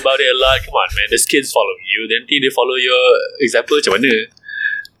you tweet about it a lot. Come on, man. There's kids following you. Then they follow your example. Macam mana?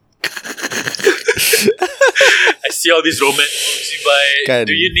 I see all these romance books you buy.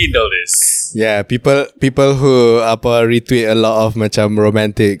 Do you need all this? Yeah, people who retweet a lot of macam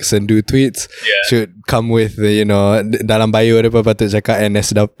romantic sendu tweets should come with the, dalam bio dia patut cakap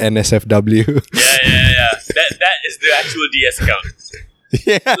NSFW. Yeah. That is the actual DS account.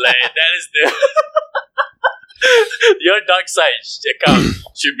 Yeah. Like, that is the your dark side account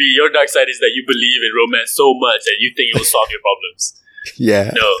should be, your dark side is that you believe in romance so much that you think it will solve your problems.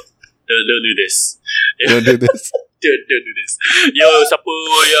 Yeah. No, don't do this. Don't do this. Don't do this. Yo, siapa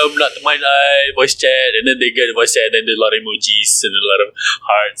yang nak teman I voice chat, and then they get voice chat, and then there's a lot of emojis and a lot of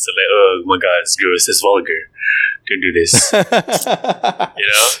hearts, and like, oh my god, it's gross, it's vulgar. Don't do this.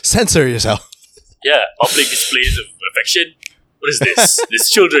 Censor yourself. Yeah, public displays of affection. What is this? There's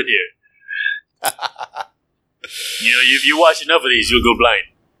children here. If you watch enough of these, you'll go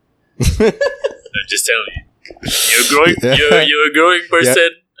blind. I'm just telling you. You're a growing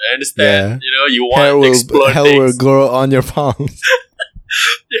person. I understand. You want to explore hell things. will grow on your palms.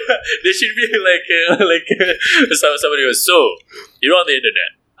 There should be like somebody was, so you're on the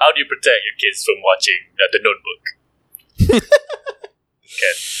internet. How do you protect your kids from watching The Notebook?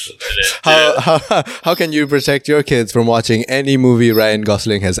 How can you protect your kids from watching any movie Ryan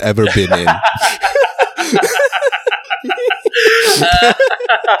Gosling has ever been in?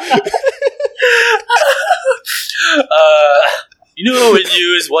 When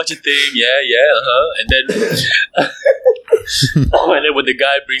you just watch a thing, and then and then when the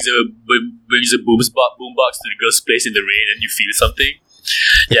guy brings a boombox to the girl's place in the rain, and you feel something,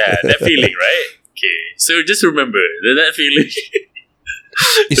 that feeling, right? Okay, so just remember that feeling.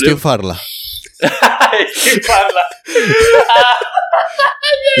 Istighfar lah.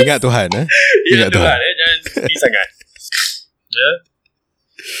 Ingat Tuhan, Ingat Tuhan, jangan sedih sangat.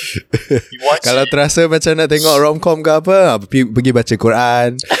 You watch Kalau it. terasa macam nak tengok romcom ke apa, pergi baca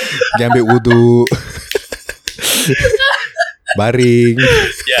Quran, pergi ambil wudu, baring,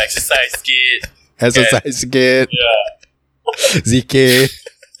 Yeah, exercise sikit. exercise sikit, Yeah. zikir.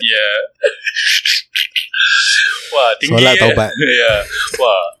 Yeah. Wah, tinggi Solat taubat. Yeah.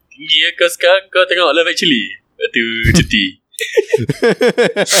 Wah, tinggi kau sekarang. Kau tengok Love Actually. Lepas tu cuti.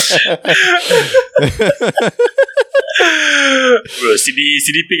 Bro,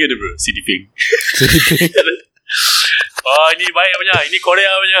 CD Pink ada bro. CD Pink. Oh, ini baik punya. Ini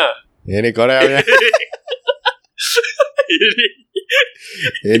Korea punya. Ini Korea punya.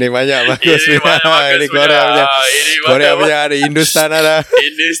 Ini banyak bagus Ini punya. banyak bagus Ini punya. Korea punya. Ini Korea banyak punya ada, Hindustan ada,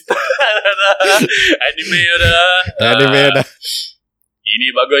 Hindustan ada. Anime ada. anime ada. Ini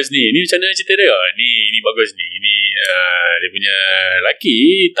bagus ni. Ini macam mana cerita dia? Ini bagus ni. Ini dia punya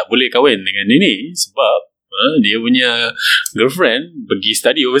lelaki tak boleh kahwin dengan ini sebab dia punya girlfriend pergi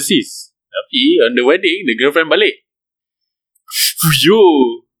study overseas. Tapi on the wedding, the girlfriend balik. Yo.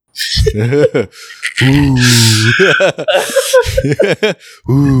 The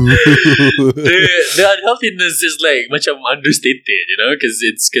unhealthiness is like macam understated, you know, because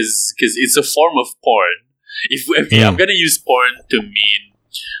it's a form of porn. If I'm gonna use porn to mean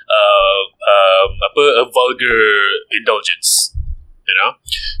a vulgar indulgence, you know,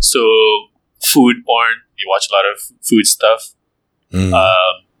 so food porn, you watch a lot of food stuff.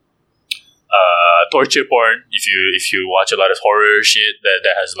 Torture porn, if you watch a lot of horror shit that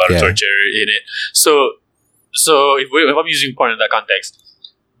has a lot of torture in it. So if I'm using porn in that context,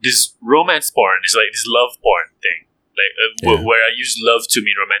 this romance porn is like this love porn thing, like where I use love to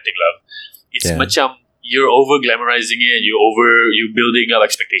mean romantic love. It's macam you're over glamorizing it, you're building up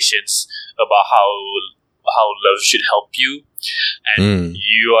expectations about how love should help you, and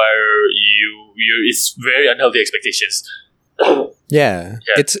you're it's very unhealthy expectations. Yeah.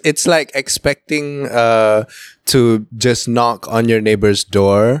 It's like expecting to just knock on your neighbor's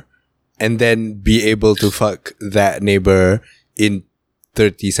door and then be able to fuck that neighbor in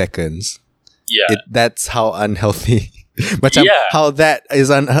 30 seconds. Yeah. That's how unhealthy. Macam how that is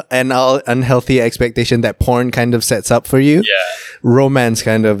an unhealthy expectation that porn kind of sets up for you. Yeah. Romance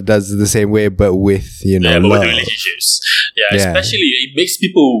kind of does the same way, but with, but love. with relationships. Yeah, especially it makes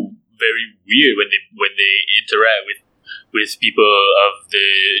people very weird when they interact with people of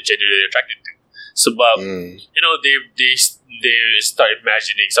the gender they're attracted to. So, they start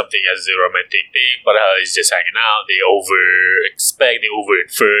imagining something as a romantic thing, but it's just hanging out. They over-expect, they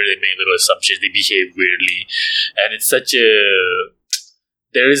over-infer, they make little assumptions, they behave weirdly. And it's such a...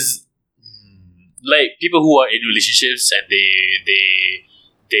 There is... Like, people who are in relationships and they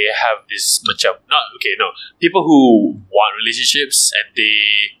have this macam... People who want relationships and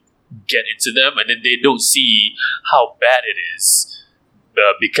they get into them and then they don't see how bad it is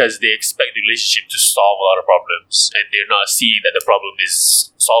because they expect the relationship to solve a lot of problems and they're not seeing that the problem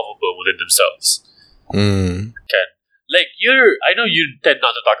is solvable within themselves. Okay. Like I know you tend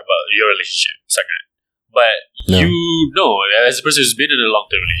not to talk about your relationship, Sangat, but you know, as a person who's been in a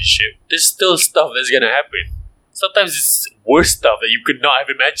long-term relationship, there's still stuff that's gonna happen. Sometimes it's worse stuff that you could not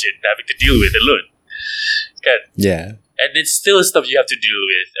have imagined having to deal with alone. Okay. Yeah. And it's still stuff you have to deal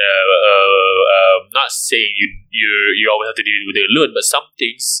with. Not saying you always have to deal with it alone, but some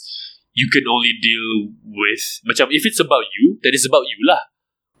things you can only deal with. Macam if it's about you, then it's about you lah.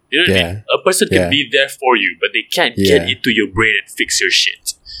 You know what I mean? A person can be there for you, but they can't get into your brain and fix your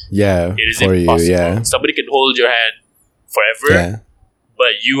shit. Yeah, it is for impossible. You, yeah. Somebody can hold your hand forever,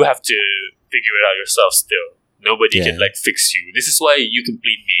 but you have to figure it out yourself still. Nobody can like fix you. This is why You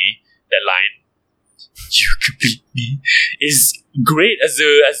Complete Me, that line, You Complete Me, is great as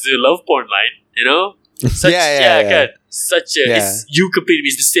a love porn line, you know? Such, Such a You Complete Me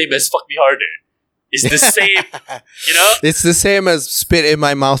is the same as Fuck Me Harder. It's the same, you know? It's the same as Spit in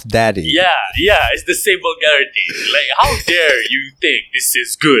My Mouth Daddy. Yeah, it's the same vulgarity. Like, how dare you think this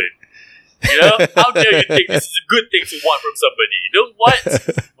is good? You know? How dare you think this is a good thing to want from somebody? You know what?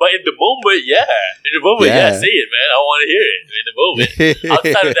 But in the moment, say it, man. I want to hear it. In the moment.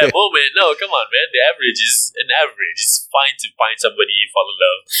 Outside of that moment, no, come on, man. The average is an average. It's fine to find somebody you fall in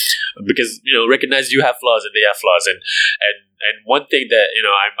love. Because, recognize you have flaws and they have flaws. And one thing that,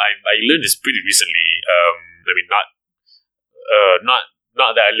 I learned this pretty recently.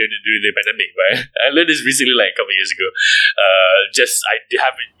 Not that I learned it during the pandemic, but I learned this recently, like a couple years ago. I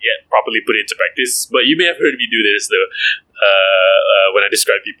haven't yet properly put it into practice, but you may have heard me do this though. When I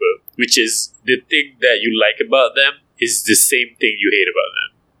describe people, which is the thing that you like about them is the same thing you hate about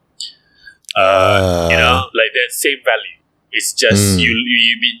them. Like that same value. It's just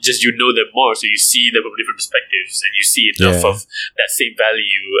you know them more, so you see them from different perspectives, and you see enough of that same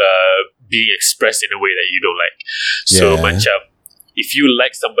value being expressed in a way that you don't like. So if you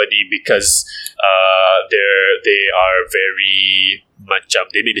like somebody because they are very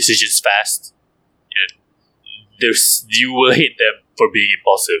they make decisions fast, and you will hate them for being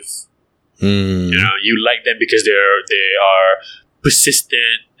impulsive. You know, you like them because they are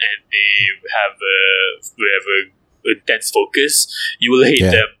persistent and they have a intense focus. You will hate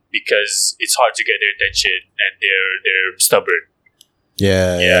them because it's hard to get their attention and they're stubborn.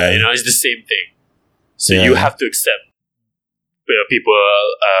 You know, it's the same thing. So you have to accept people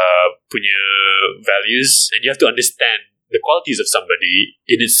punya values, and you have to understand the qualities of somebody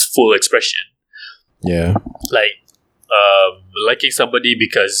in its full expression. Like liking somebody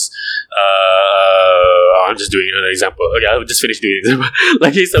because I'm just doing another example. Okay, I'll just finish doing it.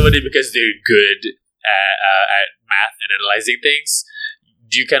 Liking somebody because they're good at math and analyzing things,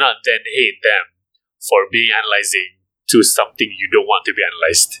 you cannot then hate them for being analyzing to something you don't want to be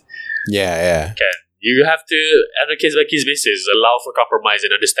analyzed. Okay. You have to, on a case-by-case basis, allow for compromise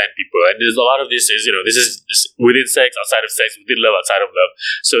and understand people. And there's a lot of this is, this is within sex, outside of sex, within love, outside of love.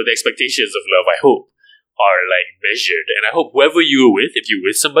 So the expectations of love, I hope, are like measured. And I hope whoever you're with, if you're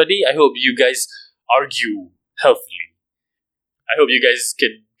with somebody, I hope you guys argue healthily. I hope you guys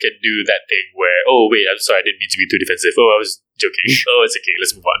can do that thing where, oh wait, I'm sorry, I didn't mean to be too defensive. Oh, I was joking. Oh, it's okay.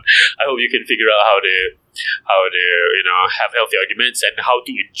 Let's move on. I hope you can figure out how to have healthy arguments and how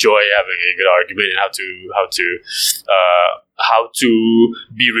to enjoy having a good argument and how to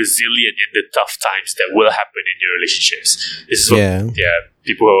be resilient in the tough times that will happen in your relationships. This is what,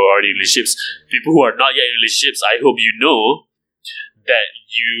 people who are already in relationships, people who are not yet in relationships, I hope you know that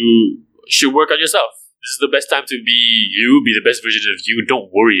you should work on yourself. This is the best time to be you, be the best version of you. Don't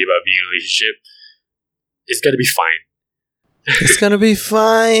worry about being in a relationship. It's gonna be fine. It's gonna be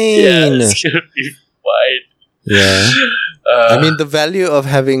fine. It's gonna be fine. I mean, the value of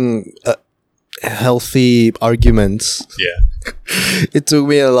having healthy arguments. It took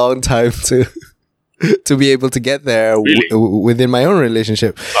me a long time to be able to get there within my own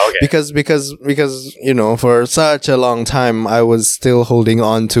relationship. Because for such a long time I was still holding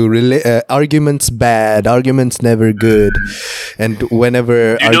on to arguments bad, arguments never good, and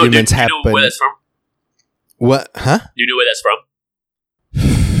whenever arguments happen. You know where that's from? What? Huh? Do you know where that's from?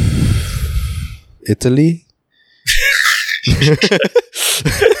 Italy?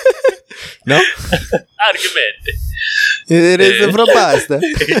 No? Argument. It is from pasta.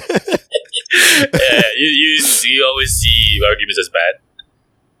 You always see arguments as bad.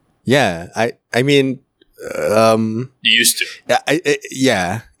 I mean, you used to.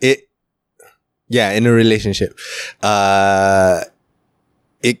 In a relationship,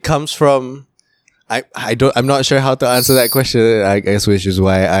 it comes from. I'm not sure how to answer that question. I guess, which is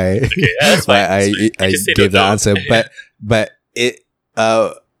why I gave the answer. But it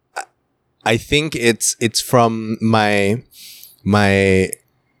I think it's from my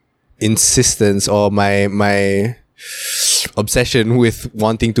insistence or my obsession with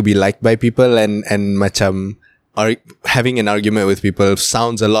wanting to be liked by people, and macam having an argument with people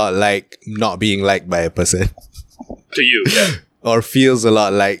sounds a lot like not being liked by a person. To you, or feels a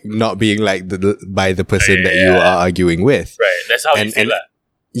lot like not being liked by the person that you are arguing with. Right, that's how you feel that.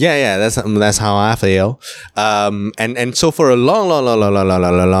 That's how I feel. And so for a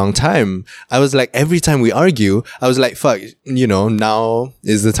long time, I was like, every time we argue, I was like, fuck, now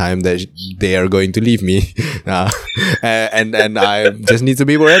is the time that they are going to leave me. And I just need to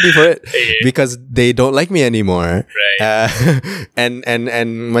be ready for it because they don't like me anymore. Right. And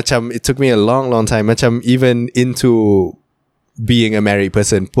macam it took me a long time, macam even into being a married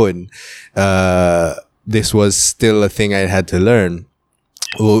person pun, this was still a thing I had to learn.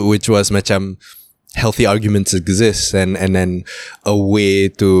 Which was macam healthy arguments exist and then a way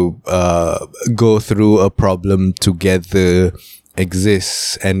to go through a problem together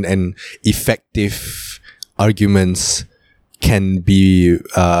exists and effective arguments can be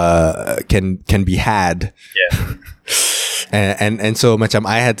had. And so macam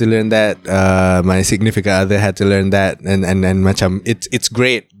I had to learn that, my significant other had to learn that, and macam it's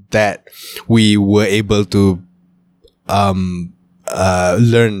great that we were able to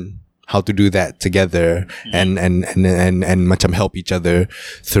learn how to do that together and macam help each other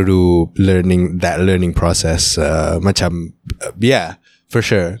through learning process. Macam for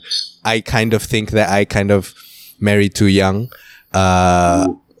sure. I kind of think that I kind of married too young.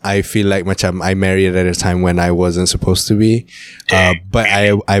 I feel like macam I married at a time when I wasn't supposed to be. But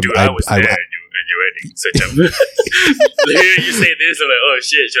I was there in your wedding. happening. So hearing you say this, I'm like, oh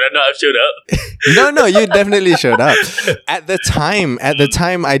shit, should I not have showed up? No, you definitely showed up. At the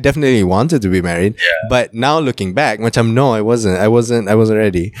time, I definitely wanted to be married. Yeah. But now looking back, macam no, I wasn't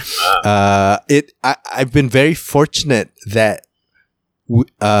ready. I've been very fortunate that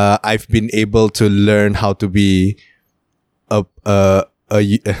I've been able to learn how to be a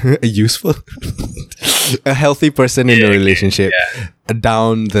useful, a healthy person in a relationship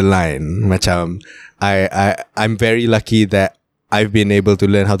down the line. Macam I'm very lucky that I've been able to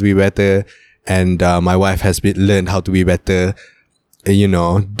learn how to be better, and my wife has learned how to be better. You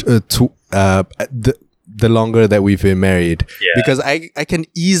know, the longer that we've been married, because I can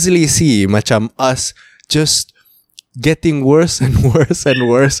easily see macam us just getting worse and worse and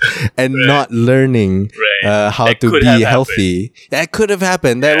worse and not learning how That to could be have healthy. That could have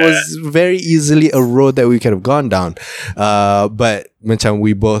happened. That was very easily a road that we could have gone down. But macam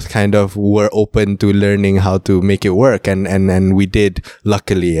we both kind of were open to learning how to make it work, and we did,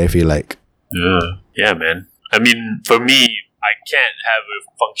 luckily, I feel like. Yeah, man. I mean, for me, I can't have a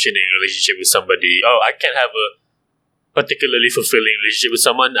functioning relationship with somebody. I can't have a particularly fulfilling relationship with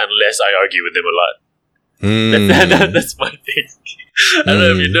someone unless I argue with them a lot. That's my thing. I don't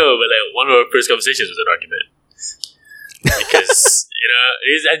know if you know, but like one of our first conversations was an argument. Because,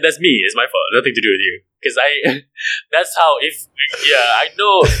 and that's me. It's my fault. Nothing to do with you. Because that's how, I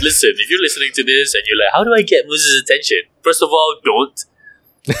know, listen, if you're listening to this and you're like, how do I get Moses' attention? First of all, don't.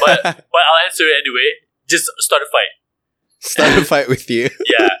 But I'll answer it anyway. Just start a fight. Start a fight with you.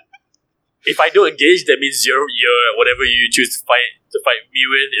 Yeah. If I don't engage, that means your whatever you choose to fight me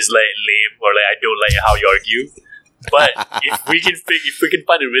with is like lame, or like I don't like how you argue. But if we can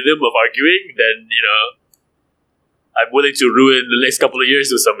find a rhythm of arguing, then I'm willing to ruin the next couple of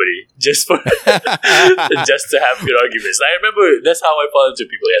years with somebody just for just to have good arguments. I remember that's how I fall into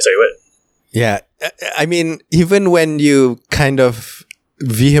people. Yeah, sorry, what? Yeah, I mean, even when you kind of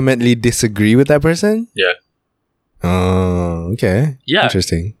vehemently disagree with that person. Yeah. Oh, okay. Yeah.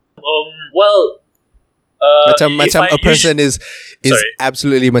 Interesting. Well, macam a person is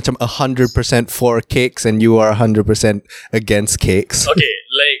absolutely macam 100% for cakes and you are 100% against cakes. Okay,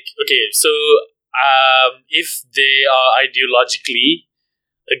 so if they are ideologically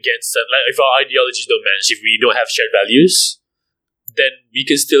against it, like if our ideologies don't match, if we don't have shared values, then we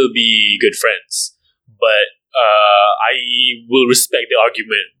can still be good friends. But I will respect the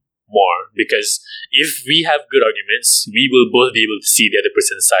argument more, because if we have good arguments, we will both be able to see the other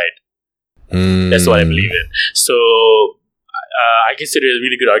person's side. That's what I believe in. So I consider it a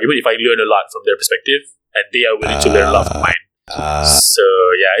really good argument if I learn a lot from their perspective and they are willing to learn a lot from mine. So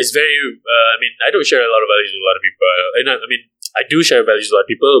yeah, it's very I don't share a lot of values with a lot of people, and I do share values with a lot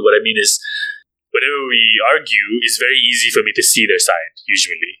of people. What I mean is, whenever we argue, it's very easy for me to see their side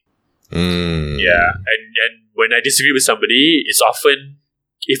usually. Yeah, and when I disagree with somebody, it's often,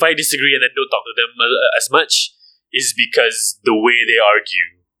 if I disagree and then don't talk to them as much, is because the way they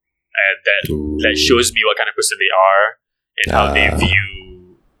argue, and that shows me what kind of person they are and how they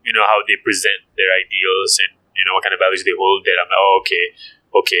view, how they present their ideals and what kind of values they hold. That I'm like, oh,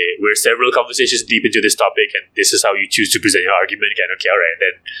 okay, we're several conversations deep into this topic, and this is how you choose to present your argument. Again, okay, all right,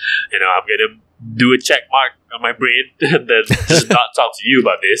 then I'm gonna do a check mark on my brain and then just not talk to you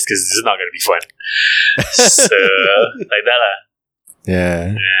about this, because this is not gonna be fun. So like that lah.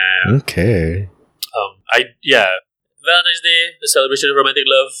 Yeah. Okay. Valentine's Day, the celebration of romantic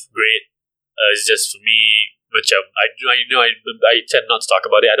love, great. It's just for me, I tend not to talk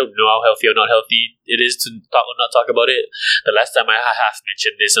about it. I don't know how healthy or not healthy it is to not talk about it. The last time I have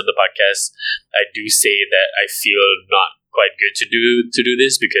mentioned this on the podcast, I do say that I feel not quite good to do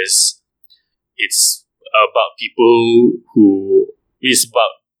this, because it's about it's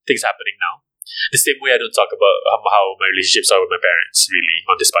about things happening now. The same way I don't talk about how my relationships are with my parents, really,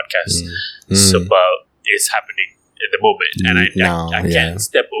 on this podcast. It's about it's happening in the moment, and I can't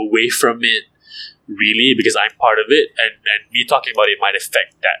step away from it, really, because I'm part of it, and me talking about it might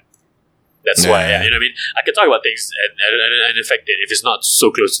affect that. That's why, I can talk about things and affect it if it's not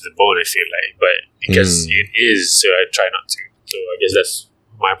so close to the bone, I feel like, but because it is, so I try not to. So I guess that's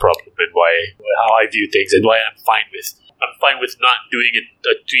my problem, and how I view things, and why I'm fine with not doing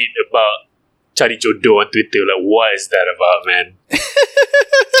a tweet about Cari Jodoh on Twitter. Like, what is that about, man?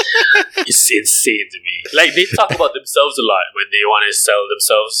 It's insane to me. Like, they talk about themselves a lot when they want to sell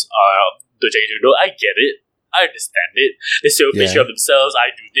themselves to Cari Jodoh. I get it. I understand it. They show a picture of themselves.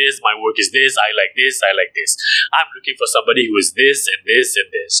 I do this. My work is this. I like this. I like this. I'm looking for somebody who is this and this and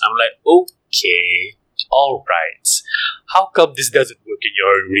this. I'm like, okay, all right. How come this doesn't work in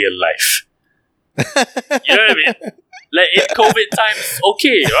your real life? You know what I mean? Like in COVID times,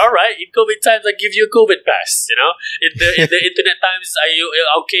 okay, all right. In COVID times, I give you a COVID pass. You know, in the internet times,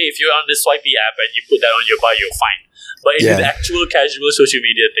 okay. If you're on the Swipey app and you put that on your bio, fine. But in the actual casual social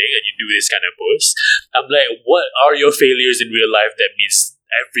media thing, and you do this kind of post, I'm like, what are your failures in real life that means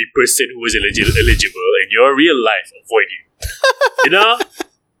every person who is eligible in your real life avoid you? You know,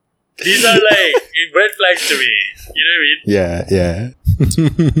 these are like red flags to me. You know what I mean? Yeah.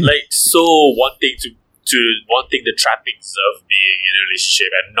 Like so wanting to wanting the trappings of being in a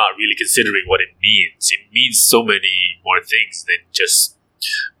relationship and not really considering what it means. It means so many more things than just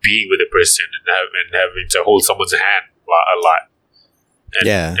being with a person and having to hold someone's hand a lot.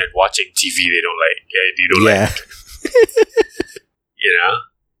 And watching TV they don't like. You don't like. You know?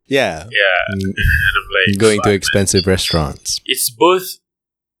 Yeah. And I'm like, going to expensive restaurants. It's both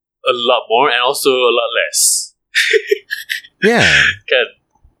a lot more and also a lot less. Yeah. Kan?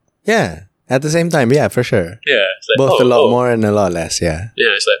 Yeah. At the same time, yeah, for sure. Yeah. It's like, both a lot more and a lot less, yeah.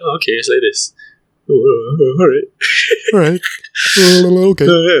 Yeah, it's like, okay, it's like this. Alright. Alright. Okay.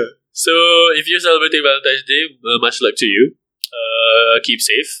 So, if you're celebrating Valentine's Day, much luck to you. Keep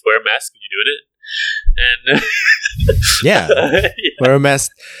safe. Wear a mask when you're doing it. And yeah. Wear a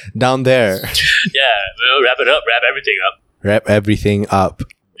mask down there. Yeah. Wrap it up. Wrap everything up. Wrap everything up.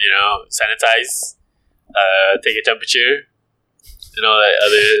 You know, sanitize. Take a temperature. And all that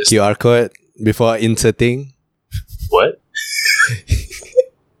other QR code before inserting. What?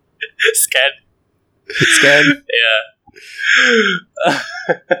 Scan. Yeah.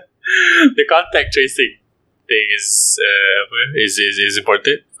 The contact tracing thing is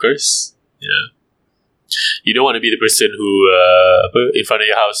important, of course. Yeah. You don't want to be the person who in front of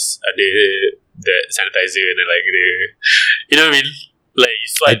your house the sanitizer and then like you know what I mean? Like you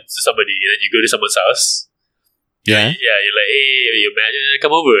swipe to somebody and then you go to someone's house. Yeah. Yeah, you're like, hey, you imagine, come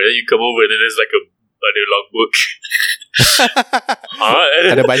over. And then you come over and then there's like a logbook.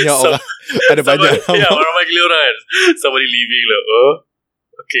 Ada banyak orang. Ada banyak orang. Yeah, orang panggil orang. Somebody leaving like,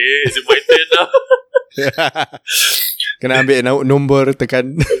 okay, is it my turn now? Kena ambil nombor,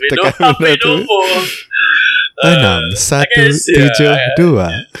 tekan ambil nombor. 6172.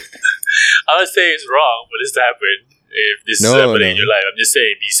 I would say it's wrong for this to happen. If this is happening in your life, I'm just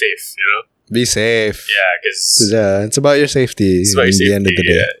saying, be safe, you know? Be safe. Yeah, because it's about your safety it's about your the end of the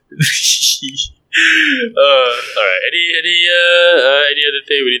day. Yeah. Alright. Any other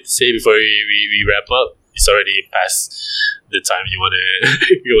thing we need to say before we wrap up? It's already past the time you wanna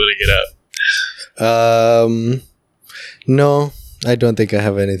get up. No, I don't think I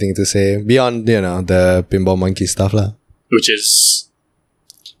have anything to say beyond the Pinball Monkey stuff lah. Which is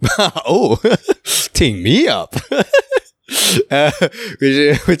teeing me up.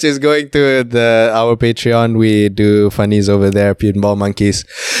 Which is going to our Patreon. We do funnies over there.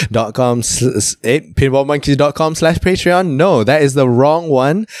 Pinballmonkeys.com pinballmonkeys.com/Patreon. No, that is the wrong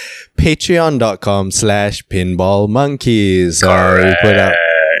one. Patreon.com/pinballmonkeys.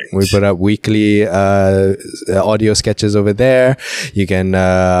 We put up weekly audio sketches over there. You can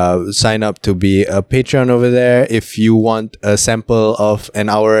sign up to be a Patreon over there. If you want a sample of an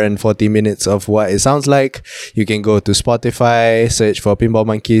hour and 40 minutes of what it sounds like, you can go to Spotify, search for Pinball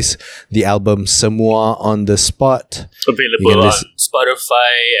Monkeys, the album Semua on the Spot. Available on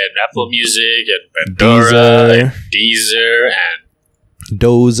Spotify and Apple Music and Pandora and Deezer and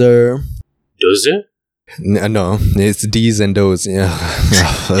Dozer. Dozer? No, it's D's and Do's. Yeah.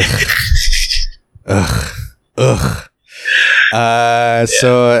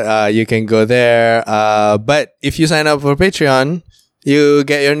 So you can go there. But if you sign up for Patreon, you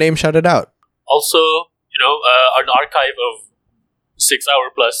get your name shouted out. Also, an archive of 6 hour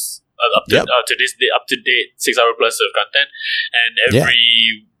plus up to date 6 hour plus of content, and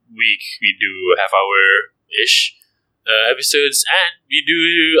every week we do half hour ish episodes, and we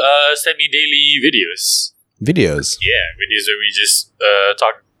do semi-daily videos. Videos where we just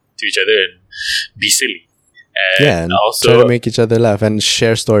talk to each other and be silly, and also try to make each other laugh and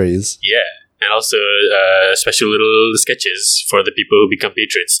share stories. And also special little sketches for the people who become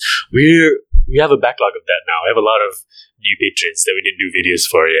patrons. We have a backlog of that now. I have a lot of new patrons that we didn't do videos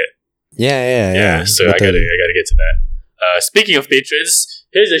for yet. Yeah. So I gotta get to that. Speaking of patrons,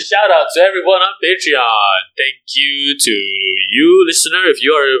 here's a shout out to everyone on Patreon. Thank you to you, listener, if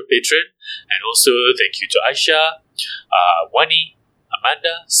you are a patron. And also thank you to Aisha, Wani,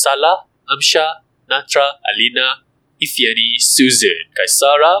 Amanda, Salah, Amsha, Natra, Alina, Ifyani, Susan,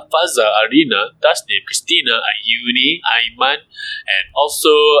 Kaisara, Faza, Arina, Tasnim, Christina, Ayuni, Aiman, and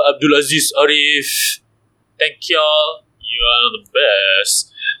also Abdulaziz Arif. Thank y'all. You are the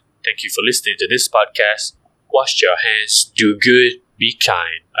best. Thank you for listening to this podcast. Wash your hands, do good, be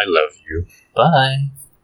kind. I love you. Bye.